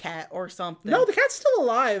eaten the cat or something. No, the cat's still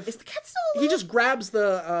alive. Is the cat still alive? He just grabs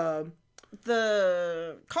the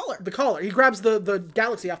collar. The collar. He grabs the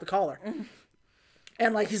galaxy off the collar.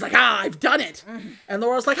 And like he's like, "I've done it." And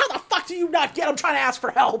Laura's like, "How the fuck do you not get? I'm trying to ask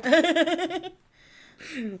for help." 10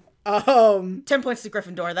 points to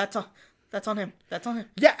Gryffindor. That's on him. That's on him.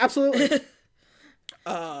 Yeah, absolutely.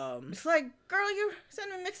 It's like, "Girl, you're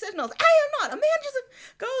sending mixed signals." I am not. A man just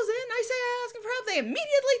goes in, I say I ask him for help, they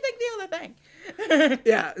immediately think the other thing.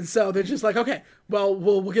 Yeah, and so they're just like, "Okay, well,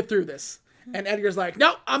 we'll get through this." And Edgar's like,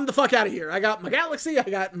 "No, I'm the fuck out of here. I got my galaxy. I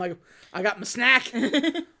got my snack.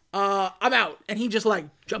 I'm out." And he just like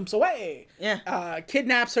jumps away. Yeah.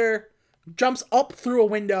 Kidnaps her, jumps up through a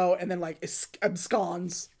window, and then like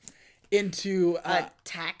absconds into a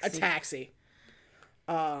taxi.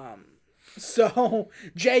 So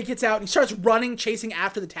Jay gets out and he starts running, chasing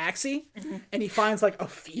after the taxi, and he finds like a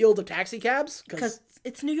field of taxi cabs because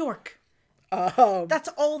it's New York. That's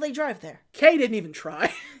all they drive there. Kay didn't even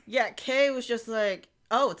try. Yeah, Kay was just like,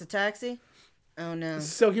 "Oh, it's a taxi? Oh no."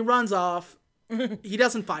 So he runs off. He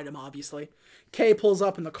doesn't find him, obviously. Kay pulls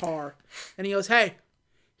up in the car and he goes, "Hey,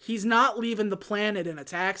 he's not leaving the planet in a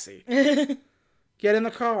taxi. Get in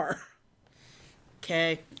the car."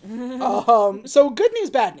 Kay. So good news,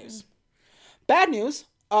 bad news. Bad news,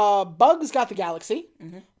 Bugs got the galaxy,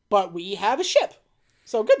 but we have a ship.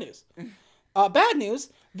 So good news. Bad news,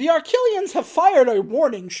 the Archelians have fired a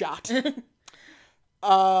warning shot.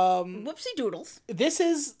 Whoopsie doodles. This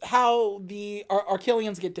is how the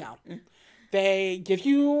Archelians get down. They give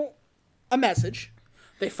you a message,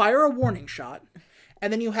 they fire a warning shot,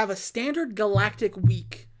 and then you have a standard galactic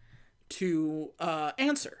week to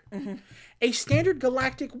answer. Mm-hmm. A standard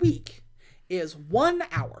galactic week is 1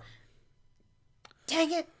 hour.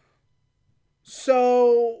 Dang it.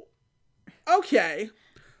 So, okay.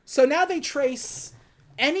 So now they trace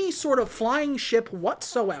any sort of flying ship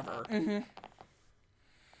whatsoever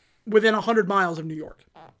within 100 miles of New York.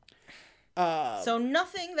 So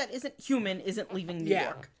nothing that isn't human isn't leaving New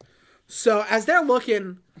York. So as they're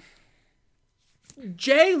looking,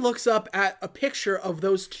 Jay looks up at a picture of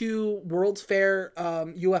those two World's Fair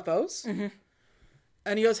UFOs. Mm-hmm.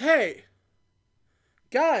 And he goes, hey,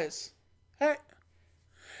 guys.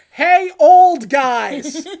 Hey, old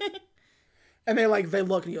guys. And they look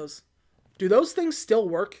and he goes, do those things still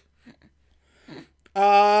work?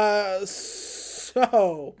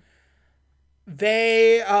 So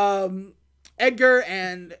they, Edgar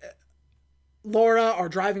and Laura are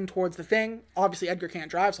driving towards the thing. Obviously, Edgar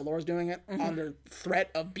can't drive, so Laura's doing it under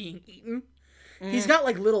threat of being eaten. He's got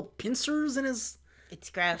little pincers in his... It's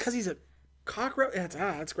gross. Because he's a cockroach.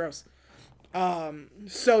 It's gross.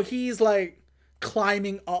 So he's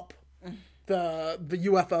climbing up the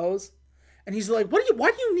UFOs, and he's like, why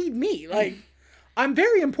do you need me? I'm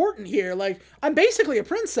very important here. I'm basically a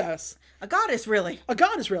princess. A goddess, really.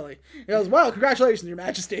 He goes, well, congratulations, Your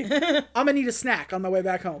Majesty. I'm gonna need a snack on my way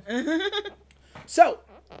back home. So,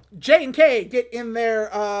 J and K get in their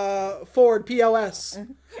Ford POS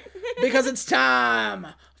because it's time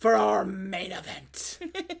for our main event.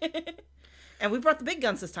 And we brought the big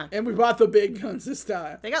guns this time. They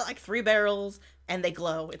got 3 barrels, and they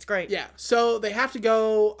glow. It's great. Yeah, so they have to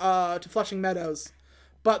go to Flushing Meadows,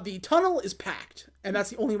 but the tunnel is packed, and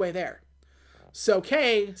that's the only way there. So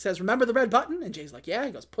Kay says, remember the red button? And Jay's like, yeah.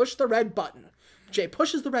 He goes, push the red button. Jay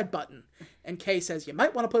pushes the red button, and Kay says, you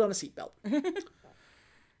might want to put on a seatbelt.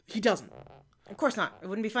 He doesn't. Of course not. It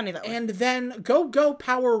wouldn't be funny that way. And then, go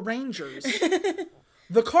Power Rangers.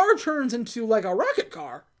 The car turns into a rocket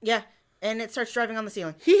car. Yeah. And it starts driving on the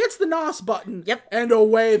ceiling. He hits the NOS button. Yep. And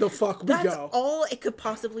away the fuck we go. That's all it could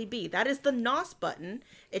possibly be. That is the NOS button.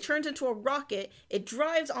 It turns into a rocket. It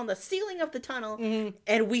drives on the ceiling of the tunnel. Mm-hmm.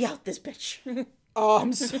 And we out this bitch.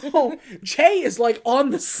 So Jay is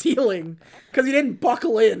on the ceiling because he didn't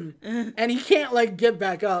buckle in. And he can't get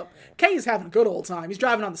back up. Kay is having a good old time. He's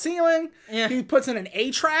driving on the ceiling. Yeah. He puts in an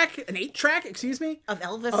 8-track, excuse me. Of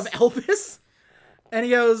Elvis. And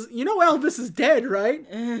he goes, you know Elvis is dead, right?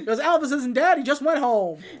 He goes, Elvis isn't dead, he just went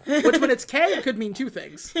home. Which, when it's K, it could mean two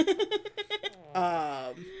things.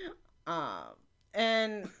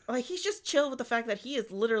 And, he's just chill with the fact that he is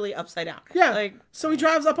literally upside down. Yeah, so he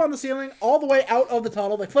drives up on the ceiling, all the way out of the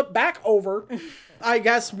tunnel. They flip back over. I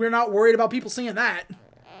guess we're not worried about people seeing that.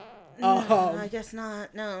 No, I guess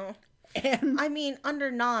not, no. And I mean,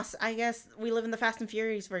 under NOS, I guess we live in the Fast and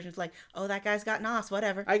Furious version. It's oh, that guy's got NOS,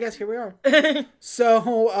 whatever. I guess here we are.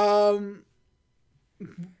 So,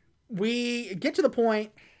 we get to the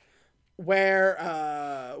point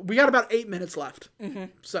where we got about 8 minutes left. Mm-hmm.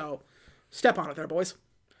 So, step on it there, boys.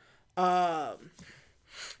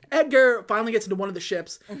 Edgar finally gets into one of the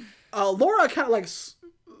ships. Laura kind of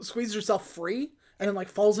squeezes herself free and then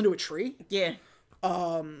falls into a tree. Yeah.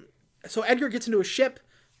 So Edgar gets into a ship,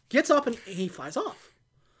 gets up, and he flies off.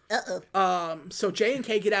 Uh-oh. So Jay and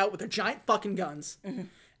Kay get out with their giant fucking guns. Mm-hmm.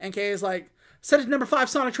 And Kay is like, set it to number 5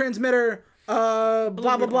 sonic transmitter, blah,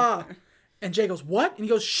 blah, blah. And Jay goes, what? And he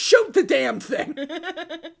goes, shoot the damn thing.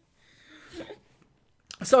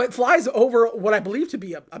 So it flies over what I believe to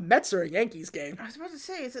be a Mets or a Yankees game. I was about to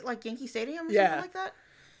say, is it Yankee Stadium or something like that?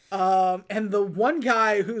 And the one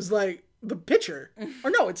guy who's the pitcher, or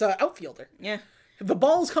no, it's an outfielder. Yeah. The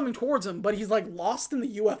ball's coming towards him, but he's lost in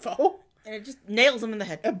the UFO. And it just nails him in the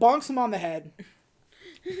head. It bonks him on the head.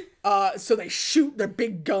 So they shoot their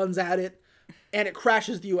big guns at it, and it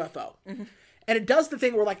crashes the UFO. Mm-hmm. And it does the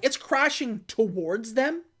thing where it's crashing towards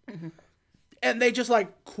them, mm-hmm. and they just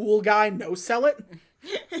cool guy no sell it.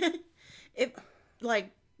 It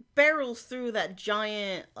barrels through that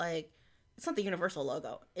giant it's not the Universal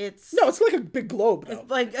logo. It's a big globe though.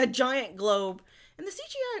 It's a giant globe. And the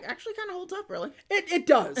CGI actually kind of holds up, really. It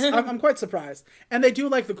does. I'm quite surprised. And they do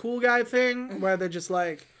the cool guy thing where they're just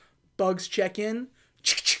bugs check in,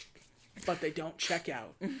 but they don't check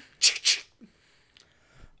out.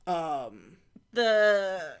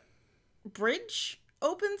 The bridge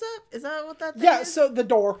opens up? Is that what that thing is? Yeah, so the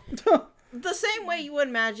door. The same way you would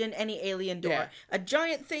imagine any alien door. Yeah. A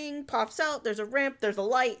giant thing pops out, there's a ramp, there's a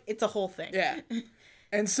light, it's a whole thing. Yeah.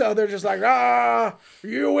 And so they're just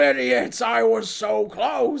you idiots, I was so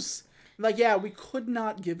close. Yeah, we could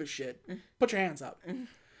not give a shit. Put your hands up. And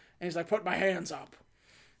he's put my hands up.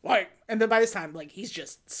 Like, and then by this time, like, he's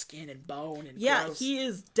just skin and bone and Yeah, gross. he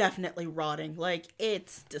is definitely rotting. Like,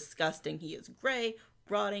 it's disgusting. He is gray,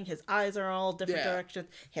 rotting. His eyes are all different directions.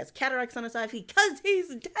 He has cataracts on his eyes because he's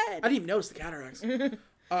dead. I didn't even notice the cataracts.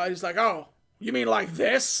 He's like, oh, you mean like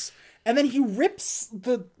this? And then he rips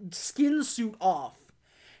the skin suit off.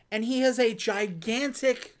 And he has a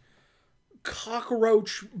gigantic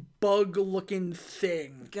cockroach bug-looking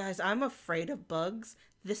thing. Guys, I'm afraid of bugs.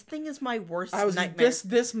 This thing is my worst nightmare.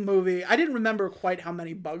 This movie, I didn't remember quite how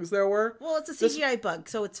many bugs there were. Well, it's a CGI bug,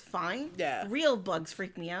 so it's fine. Yeah. Real bugs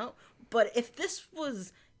freak me out. But if this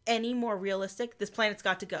was any more realistic, this planet's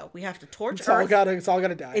got to go. We have to torch Earth. It's all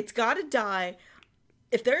gotta die. It's got to die.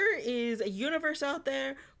 If there is a universe out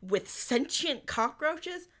there with sentient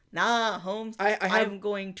cockroaches, nah, Holmes, I'm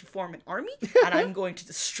going to form an army, and I'm going to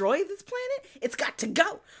destroy this planet. It's got to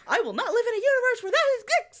go. I will not live in a universe where that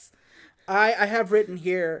exists. I have written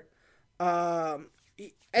here,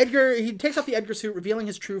 Edgar, he takes off the Edgar suit, revealing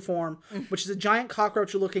his true form, which is a giant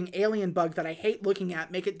cockroach-looking alien bug that I hate looking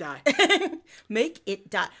at. Make it die. Make it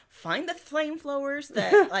die. Find the flamethrowers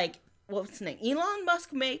that, like, what's his name? Elon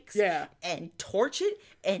Musk makes. Yeah. And torch it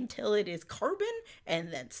until it is carbon,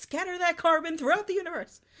 and then scatter that carbon throughout the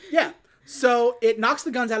universe. Yeah. So it knocks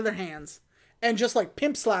the guns out of their hands and just, like,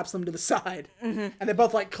 pimp slaps them to the side. Mm-hmm. And they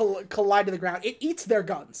both, like, collide to the ground. It eats their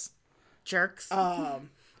guns. Jerks.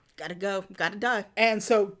 Gotta go. Gotta die. And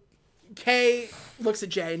so Kay looks at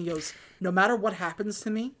Jay and he goes, no matter what happens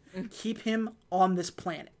to me, keep him on this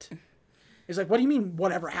planet. He's like, what do you mean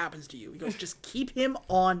whatever happens to you? He goes, just keep him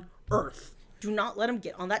on Earth. Do not let him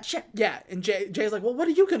get on that ship. Yeah. And Jay's like, well, what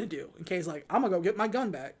are you going to do? And Kay's like, I'm going to go get my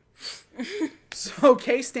gun back. So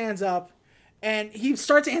Kay stands up and he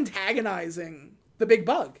starts antagonizing the big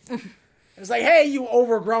bug. It's like, hey, you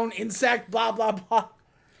overgrown insect, blah, blah, blah.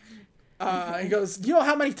 He goes, you know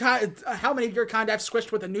how many of your kind I've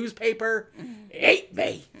squished with a newspaper? Ate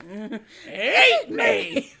me. Ate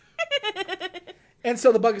me. And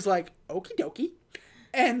so the bug is like, okie dokie.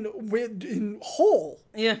 And whole.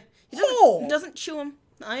 Yeah. Whole. He doesn't chew him.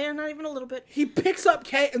 Not even a little bit. He picks up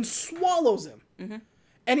Kay and swallows him. Mm-hmm.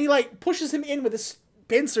 And he, like, pushes him in with his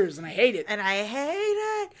pincers, and I hate it. And I hate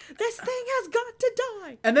it. This thing has got to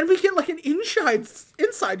die. And then we get, like, an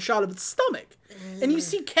inside shot of its stomach. And you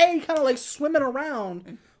see Kay kind of, like, swimming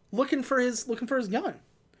around looking for his gun.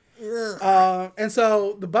 And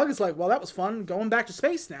so the bug is like, well, that was fun. Going back to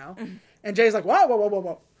space now. And Jay's like, whoa, whoa, whoa, whoa,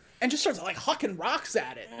 whoa. And just starts, like, hucking rocks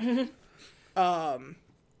at it.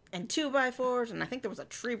 And 2x4s, and I think there was a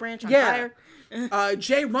tree branch on fire.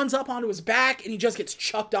 Jay runs up onto his back, and he just gets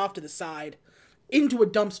chucked off to the side into a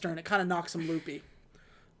dumpster, and it kind of knocks him loopy.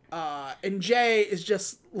 And Jay is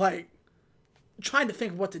just, like, trying to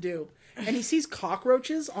think of what to do. And he sees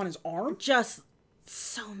cockroaches on his arm. Just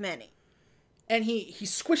so many. And he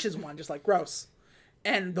squishes one, just like, gross.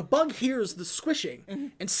 And the bug hears the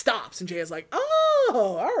squishing and stops. And Jay is like,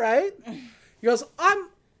 oh, all right. He goes,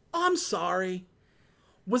 I'm sorry.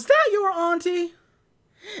 Was that your auntie?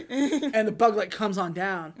 And the bug, like, comes on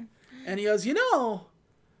down. And he goes, you know,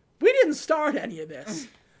 we didn't start any of this.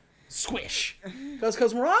 Squish.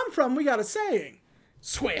 Because where I'm from, we got a saying.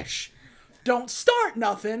 Squish. Don't start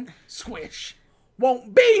nothing. Squish.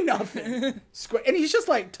 Won't be nothing. Squish. And he's just,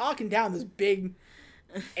 like, talking down this big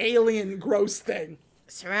alien gross thing.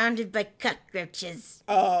 Surrounded by cockroaches.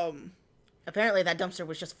 Apparently that dumpster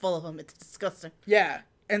was just full of them. It's disgusting. Yeah.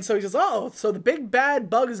 And so he says, oh, so the big bad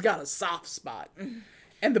bug has got a soft spot.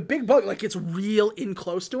 And the big bug, like, gets real in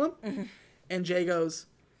close to him. And Jay goes,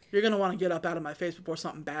 you're going to want to get up out of my face before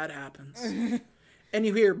something bad happens. And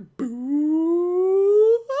you hear,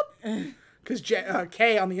 boo. Because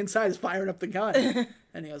Kay on the inside is firing up the gun.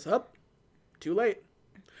 And he goes, up. Too late.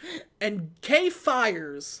 And Kay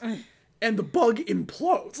fires. And the bug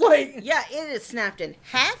implodes. Like, yeah, it is snapped in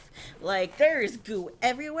half. Like, there is goo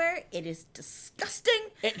everywhere. It is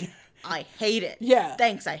disgusting. I hate it. Yeah.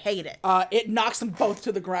 Thanks, I hate it. It knocks them both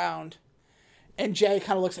to the ground. And Jay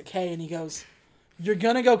kind of looks at Kay and he goes, you're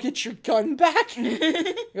gonna go get your gun back?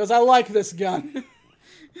 He goes, I like this gun.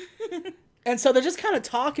 And so they're just kind of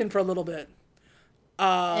talking for a little bit.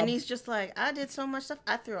 And he's just like, I did so much stuff.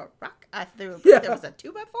 I threw a rock. There was a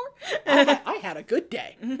 2x4. I had a good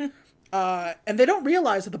day. And they don't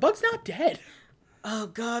realize that the bug's not dead. Oh,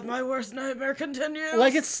 God, my worst nightmare continues.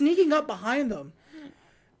 Like, it's sneaking up behind them.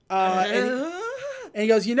 And he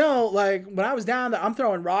goes, you know, like, when I was down there, I'm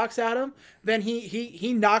throwing rocks at him. Then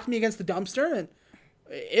he knocked me against the dumpster, and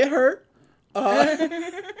it hurt.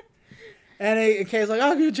 And Kay's like,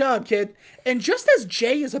 oh, good job, kid. And just as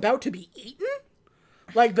Jay is about to be eaten,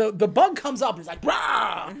 like, the bug comes up and it's like,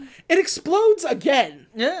 rah! It explodes again.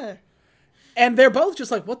 Yeah. And they're both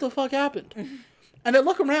just like, what the fuck happened? And they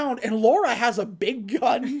look around, and Laura has a big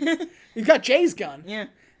gun. You've got Jay's gun. Yeah.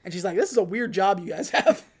 And she's like, this is a weird job you guys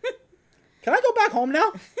have. Can I go back home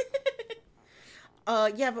now?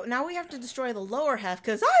 Yeah, but now we have to destroy the lower half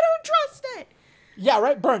because I don't trust it. Yeah,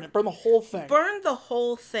 right? Burn it. Burn the whole thing. Burn the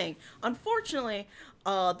whole thing. Unfortunately,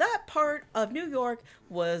 that part of New York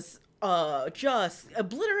was just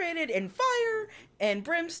obliterated in fire and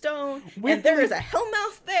brimstone, and there is a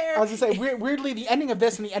hellmouth there. I was going to say, weirdly, the ending of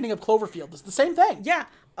this and the ending of Cloverfield is the same thing. Yeah,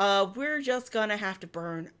 we're just gonna have to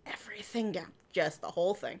burn everything down. Just the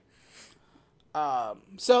whole thing.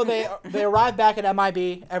 So they arrive back at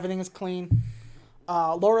MIB. Everything is clean.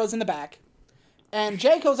 Laura's in the back. And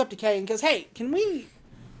Jay goes up to Kay and goes, hey, can we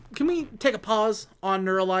take a pause on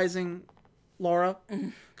neuralizing Laura?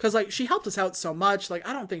 Because, like, she helped us out so much. Like,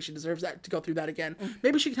 I don't think she deserves that to go through that again.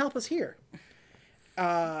 Maybe she can help us here.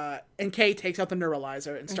 And Kay takes out the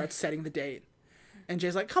neuralizer and starts setting the date. And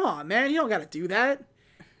Jay's like, come on, man, you don't got to do that.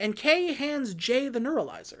 And Kay hands Jay the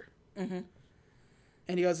neuralizer. And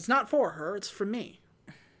he goes, it's not for her, it's for me.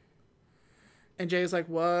 And Jay's like,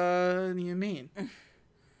 what do you mean?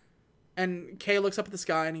 And Kay looks up at the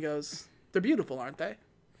sky and he goes, they're beautiful, aren't they?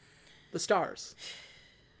 The stars.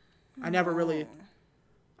 I never really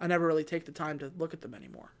take the time to look at them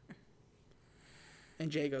anymore.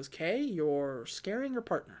 And Jay goes, Kay, you're scaring your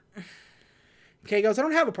partner. Kay goes, I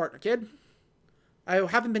don't have a partner, kid. I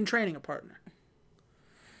haven't been training a partner.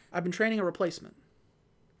 I've been training a replacement.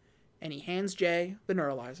 And he hands Jay the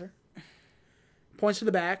neuralizer, points to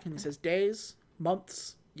the back, and he says, days,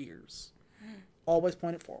 months, years. Always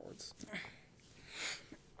point it forwards.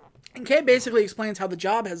 And Kay basically explains how the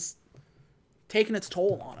job has taken its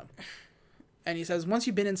toll on him. And he says, once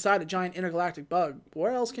you've been inside a giant intergalactic bug,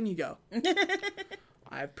 where else can you go?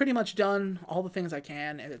 I've pretty much done all the things I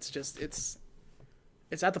can, and it's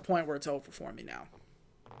at the point where it's over for me now.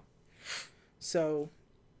 So,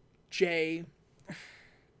 Jay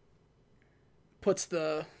puts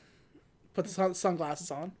the sunglasses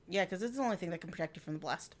on. Yeah, because it's the only thing that can protect you from the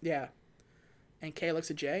blast. Yeah. And Kay looks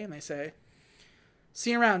at Jay, and they say,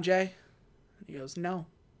 see you around, Jay. And he goes, no.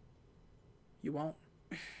 You won't.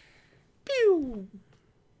 Pew!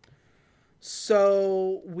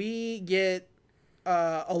 So, we get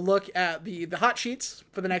a look at the hot sheets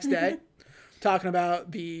for the next day. Talking about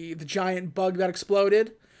the giant bug that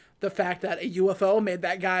exploded. The fact that a UFO made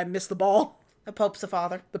that guy miss the ball. The Pope's a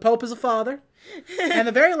father. The Pope is a father. And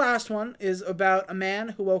the very last one is about a man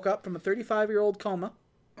who woke up from a 35-year-old coma.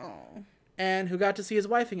 Oh. And who got to see his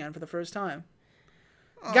wife again for the first time.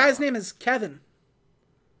 The guy's name is Kevin.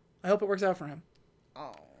 I hope it works out for him.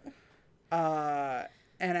 Oh.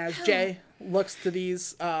 And as Jay looks to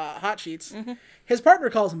these hot sheets, his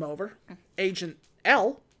partner calls him over, Agent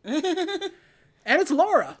L, and it's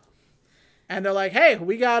Laura. And they're like, hey,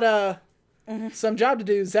 we got some job to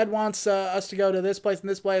do. Zed wants us to go to this place and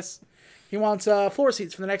this place. He wants floor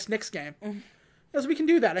seats for the next Knicks game. He goes, we can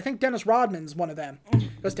do that. I think Dennis Rodman's one of them. He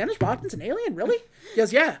goes, Dennis Rodman's an alien? Really? He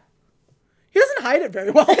goes, yeah. He doesn't hide it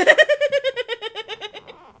very well.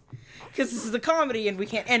 Because this is a comedy and we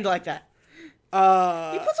can't end like that.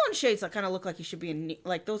 He puts on shades that kind of look like he should be in,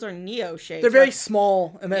 like, those are Neo shades. They're very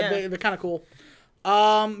small, and they're kind of cool.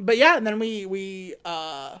 But yeah, and then we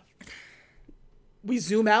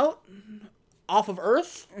zoom out off of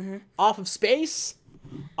Earth, off of space,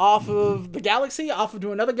 off of the galaxy, off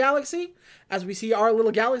into another galaxy, as we see our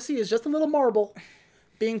little galaxy is just a little marble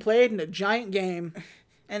being played in a giant game.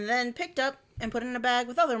 And then picked up and put in a bag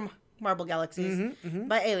with other marble galaxies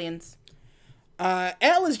by aliens.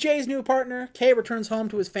 L is Jay's new partner. Kay returns home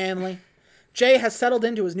to his family. Jay has settled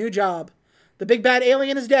into his new job. The big bad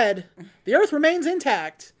alien is dead. The Earth remains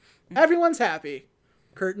intact. Everyone's happy.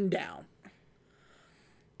 Curtain down.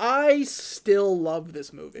 I still love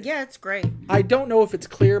this movie. Yeah, it's great. I don't know if it's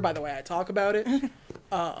clear by the way I talk about it.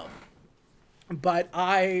 But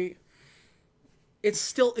it's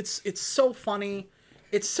so funny.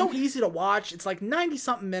 It's so easy to watch. It's like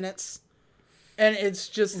 90-something minutes. And it's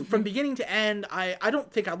just, from beginning to end, I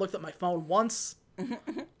don't think I looked at my phone once.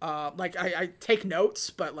 Like, I take notes,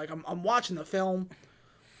 but, like, I'm watching the film.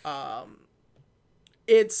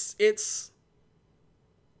 It's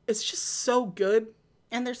just so good.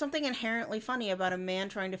 And there's something inherently funny about a man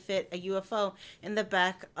trying to fit a UFO in the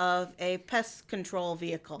back of a pest control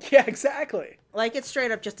vehicle. Yeah, exactly. Like, it's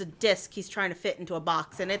straight up just a disc he's trying to fit into a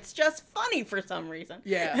box, and it's just funny for some reason.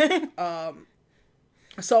 Yeah.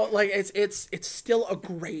 So, like, it's still a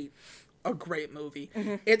great movie.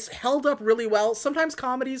 It's held up really well. Sometimes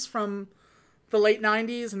comedies from the late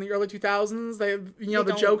 90s and the early 2000s,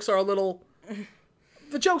 the jokes are a little...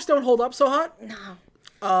 The jokes don't hold up so hot.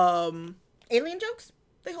 No. Alien jokes,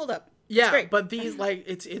 they hold up. Yeah, it's great. but these, like,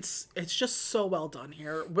 it's just so well done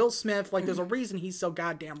here. Will Smith, like, there's a reason he's so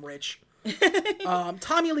goddamn rich.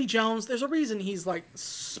 Tommy Lee Jones, there's a reason he's, like,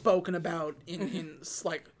 spoken about in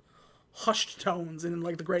like, hushed tones in,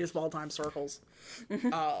 like, the greatest of all time circles.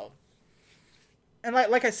 And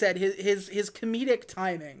like I said, his comedic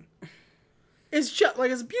timing is just,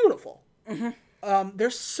 like, it's beautiful. They're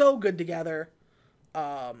so good together.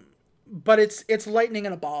 But it's lightning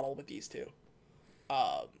in a bottle with these two.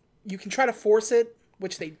 You can try to force it,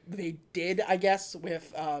 which they did, I guess,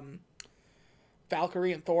 with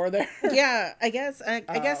Valkyrie and Thor there. Yeah, I guess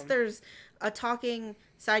there's a talking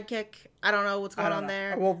sidekick. I don't know what's going on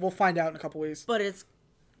there. We'll find out in a couple weeks. But it's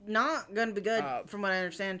not gonna be good, from what I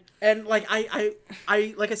understand. And like I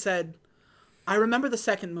like I said, I remember the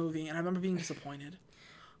second movie, and I remember being disappointed.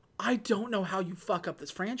 I don't know how you fuck up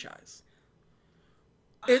this franchise.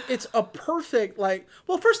 It's a perfect, like...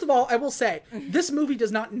 Well, first of all, I will say, this movie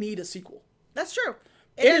does not need a sequel. That's true.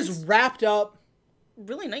 It is wrapped up...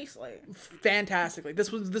 really nicely. Fantastically.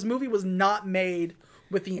 This movie was not made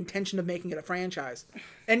with the intention of making it a franchise.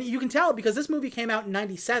 And you can tell because this movie came out in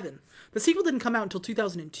 97. The sequel didn't come out until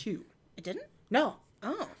 2002. It didn't? No.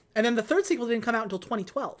 Oh. And then the third sequel didn't come out until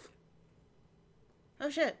 2012. Oh,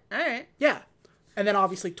 shit. All right. Yeah. And then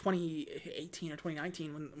obviously 2018 or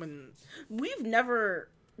 2019 when... We've never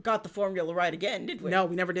got the formula right again, did we? No,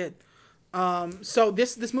 we never did. So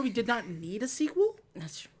this movie did not need a sequel.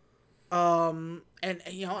 That's true. And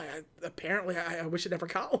you know, apparently I wish it never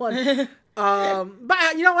got one.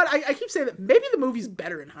 But you know what? I keep saying that maybe the movie's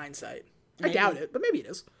better in hindsight. Maybe. I doubt it, but maybe it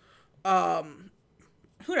is.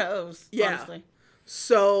 Who knows? Yeah. Honestly.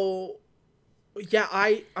 So, yeah,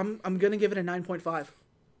 I'm gonna give it a 9.5.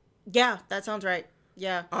 Yeah, that sounds right.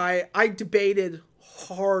 Yeah. I debated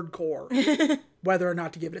hardcore whether or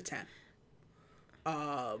not to give it a 10.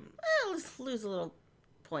 Let's lose a little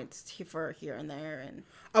points for here and there, and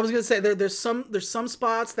I was gonna say there's some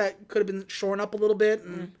spots that could have been shorn up a little bit,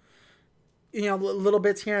 and you know, little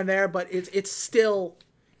bits here and there, but it's still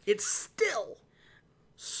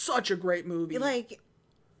such a great movie. Like,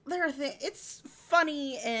 there are things. It's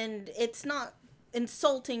funny, and it's not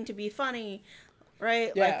insulting to be funny.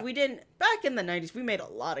 Right? Yeah. Like, we didn't... Back in the 90s, we made a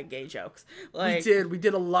lot of gay jokes. Like, We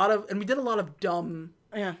did a lot of dumb,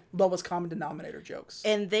 lowest common denominator jokes.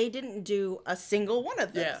 And they didn't do a single one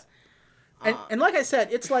of those. Yeah. And like I said,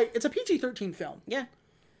 it's a PG-13 film. Yeah.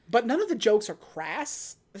 But none of the jokes are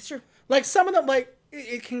crass. That's true. Like, some of them, like,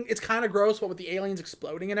 it's kind of gross, what with the aliens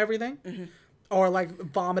exploding and everything. Mm-hmm. Or, like,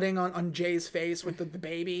 vomiting on Jay's face with the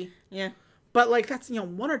baby. Yeah. But, like, that's, you know,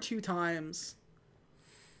 one or two times...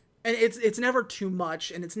 And it's never too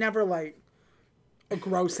much, and it's never, like, a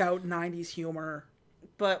gross-out 90s humor.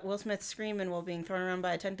 But Will Smith screaming while being thrown around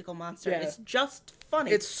by a tentacle monster is just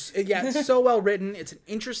funny. It's so well written. It's an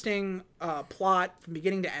interesting plot from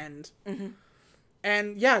beginning to end. Mm-hmm.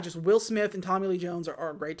 And, yeah, just Will Smith and Tommy Lee Jones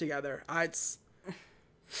are great together. It's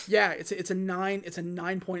a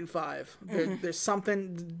 9.5. There's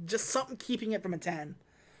something keeping it from a 10.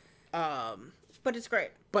 But it's great.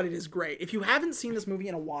 But it is great. If you haven't seen this movie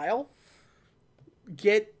in a while,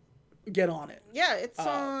 get on it. Yeah, it's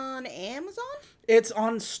on Amazon? It's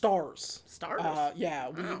on Stars. Stars? Yeah,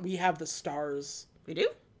 we have the Stars. We do?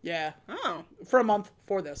 Yeah. Oh. For a month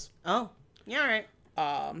for this. Oh. Yeah, all right.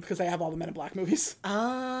 Because they have all the Men in Black movies.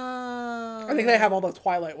 Oh. I think they have all the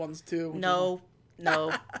Twilight ones, too. No. You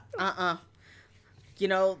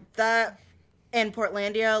know, that... And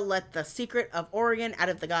Portlandia let the secret of Oregon out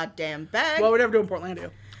of the goddamn bag. Well, we're never doing Portlandia.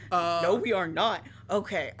 No, we are not.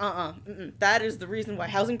 Okay, That is the reason why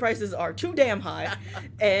housing prices are too damn high.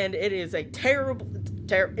 And it is a terrible...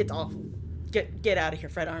 It's awful. Get out of here,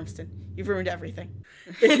 Fred Armisen. You've ruined everything.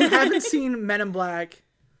 If you haven't seen Men in Black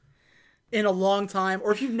in a long time,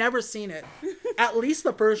 or if you've never seen it, at least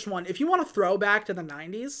the first one, if you want to throw back to the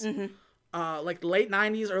 90s, like late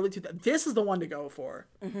 90s, early 2000s, this is the one to go for.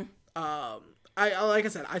 I like I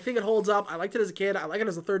said, I think it holds up. I liked it as a kid. I like it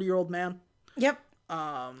as a 30-year-old man. Yep.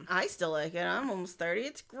 I still like it. I'm almost 30.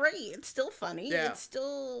 It's great. It's still funny. Yeah. It's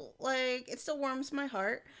still, like, it still warms my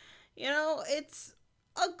heart. You know, it's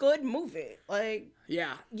a good movie. Like,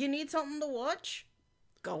 yeah. You need something to watch?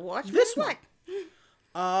 Go watch this one.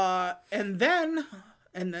 And then,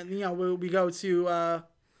 you know, we go to,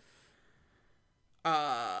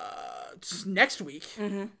 next week.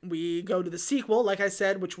 We go to the sequel, like I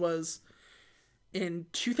said, which was... in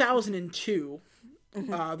 2002,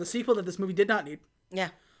 the sequel that this movie did not need. Yeah.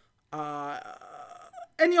 And,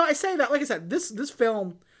 you know, I say that, like I said, this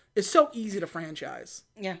film is so easy to franchise.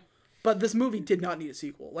 Yeah. But this movie did not need a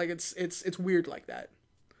sequel. Like, it's weird like that.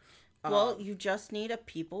 Well, you just need a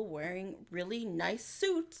people wearing really nice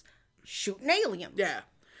suits shooting aliens. Yeah.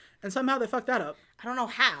 And somehow they fucked that up. I don't know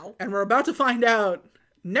how. And we're about to find out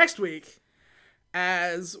next week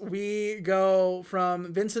as we go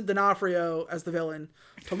from Vincent D'Onofrio as the villain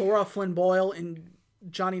to Laura Flynn Boyle in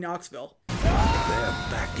Johnny Knoxville. They're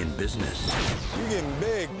back in business. You getting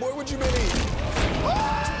big. Boy, what you been eating?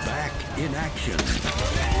 Back in action.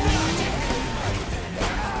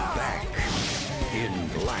 Back in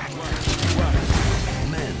black.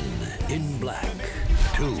 Men in Black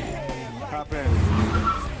 2. Hop in.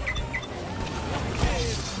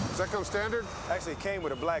 Does that come standard? Actually, it came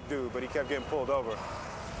with a black dude, but he kept getting pulled over.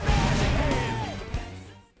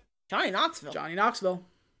 Johnny Knoxville. Johnny Knoxville.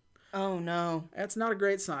 Oh, no. That's not a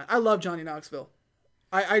great sign. I love Johnny Knoxville.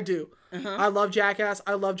 I do. I love Jackass.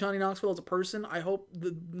 I love Johnny Knoxville as a person. I hope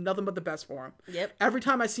nothing but the best for him. Yep. Every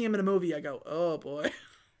time I see him in a movie, I go, oh boy.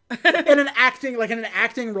 in an acting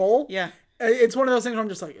role. Yeah. It's one of those things where I'm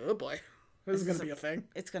just like, oh boy, this is going to be a thing.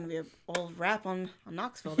 It's going to be an old rap on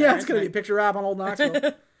Knoxville. Yeah, it's going to be a picture rap on old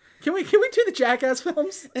Knoxville. Can we do the Jackass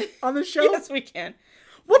films on this show? Yes, we can.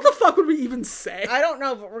 What the fuck would we even say? I don't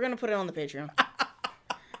know, but we're going to put it on the Patreon.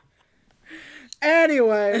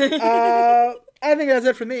 Anyway, I think that's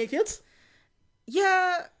it for me, kids.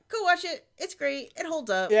 Yeah, go watch it. It's great. It holds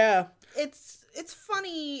up. Yeah. It's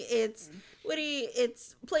funny. It's witty. It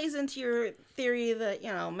plays into your theory that,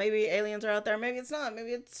 maybe aliens are out there. Maybe it's not.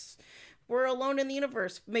 Maybe we're alone in the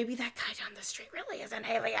universe. Maybe that guy down the street really is an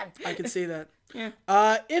alien. I can see that. Yeah.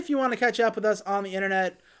 If you want to catch up with us on the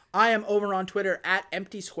internet, I am over on Twitter at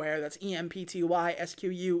Empty Square. That's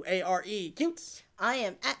EMPTYSQUARE. Cutes. I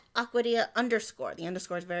am at Aquadia _. The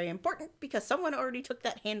underscore is very important because someone already took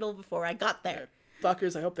that handle before I got there.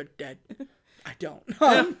 Fuckers, I hope they're dead. I don't.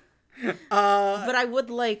 But I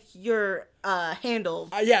would like your handle.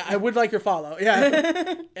 Yeah, I would like your follow.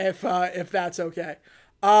 Yeah, if that's okay.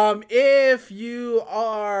 If you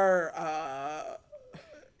are,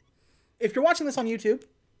 if you're watching this on YouTube,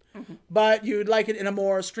 but you'd like it in a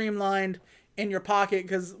more streamlined, in your pocket,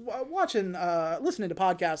 because listening to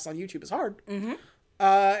podcasts on YouTube is hard.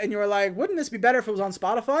 And you were like, wouldn't this be better if it was on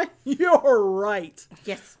Spotify? You're right.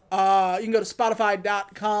 Yes. You can go to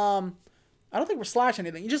spotify.com. I don't think we're /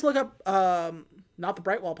 anything. You just look up, not the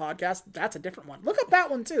Brightwall podcast. That's a different one. Look up that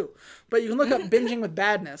one too. But you can look up Binging with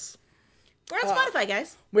Badness. We're on Spotify,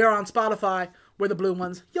 guys. We are on Spotify. We're the blue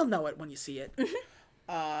ones. You'll know it when you see it.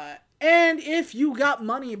 And if you got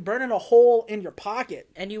money burning a hole in your pocket.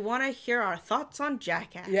 And you want to hear our thoughts on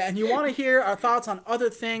Jackass. Yeah, and you want to hear our thoughts on other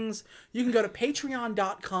things, you can go to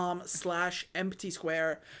patreon.com/empty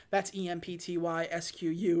square. That's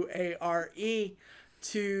EMPTYSQUARE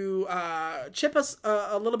to chip us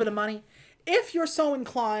a little bit of money. If you're so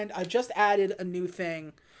inclined, I've just added a new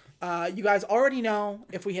thing. You guys already know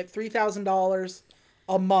if we hit $3,000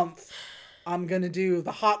 a month, I'm going to do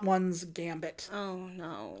the Hot Ones Gambit. Oh,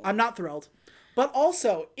 no. I'm not thrilled. But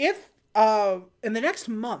also, if in the next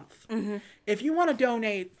month, if you want to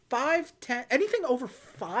donate 5, 10, anything over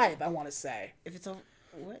 5, I want to say. If it's over,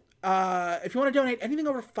 what? If you want to donate anything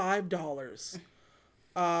over $5,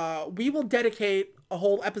 we will dedicate a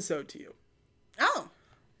whole episode to you. Oh.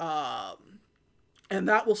 And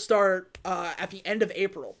that will start at the end of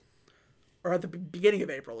April. Or at the beginning of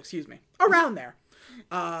April, excuse me. Around there.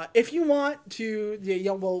 If you want to,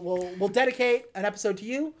 we'll dedicate an episode to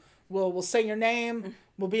you. We'll say your name.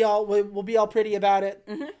 We'll be all pretty about it.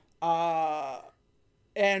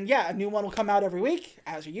 And yeah, a new one will come out every week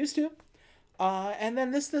as you're used to. And then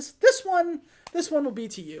this one will be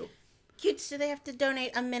to you. Cutes, do they have to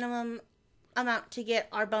donate a minimum amount to get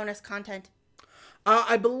our bonus content?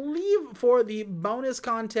 I believe for the bonus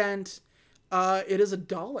content, it is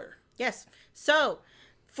 $1. Yes. So,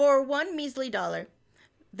 for one measly $1,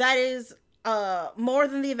 that is more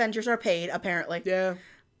than the Avengers are paid, apparently. Yeah.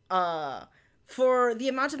 For the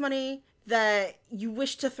amount of money that you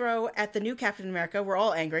wish to throw at the new Captain America, we're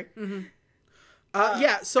all angry.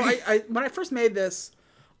 Yeah, so I when I first made this,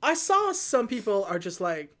 I saw some people are just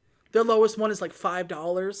like, their lowest one is like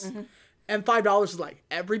 $5. And $5 is like,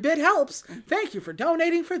 every bit helps. Thank you for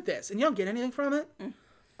donating for this. And you don't get anything from it.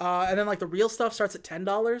 And then like the real stuff starts at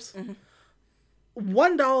 $10.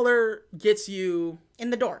 $1 gets you In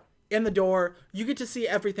the door. You get to see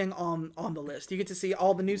everything on the list. You get to see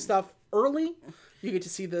all the new stuff early. You get to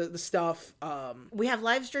see the stuff. We have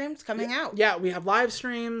live streams coming out. Yeah, we have live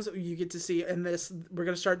streams. You get to see, and we're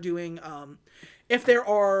going to start doing, if there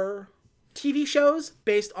are TV shows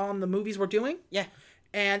based on the movies we're doing. Yeah.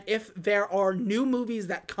 And if there are new movies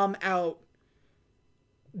that come out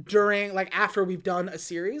during, like, after we've done a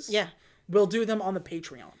series. Yeah. We'll do them on the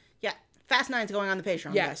Patreon. Yeah. Fast 9's going on the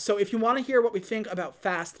Patreon. Yeah, guys. so if you want to hear what we think about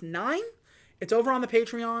Fast 9, it's over on the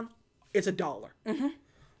Patreon. It's $1.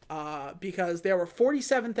 Because there were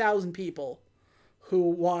 47,000 people who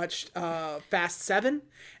watched Fast 7,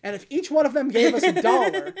 and if each one of them gave us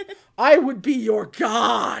 $1, I would be your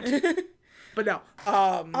god. But no.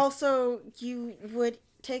 Also, you would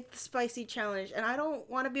take the spicy challenge, and I don't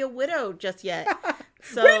want to be a widow just yet.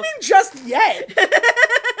 So What do you mean just yet?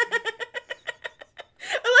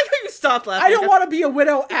 I like how you stopped laughing. I don't want to be a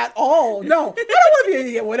widow at all. No, I don't want to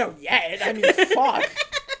be a widow yet. I mean, fuck.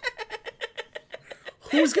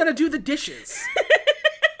 Who's gonna do the dishes?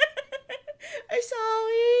 I'm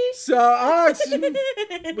sorry. So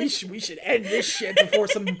we should end this shit before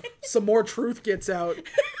some more truth gets out.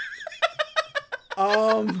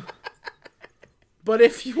 But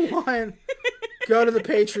if you want, go to the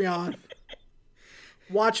Patreon.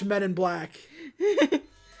 Watch Men in Black.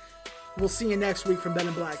 We'll see you next week from Men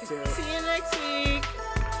in Black 2. See you next week.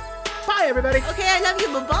 Bye, everybody. Okay, I love you.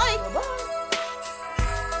 Bye-bye. Bye.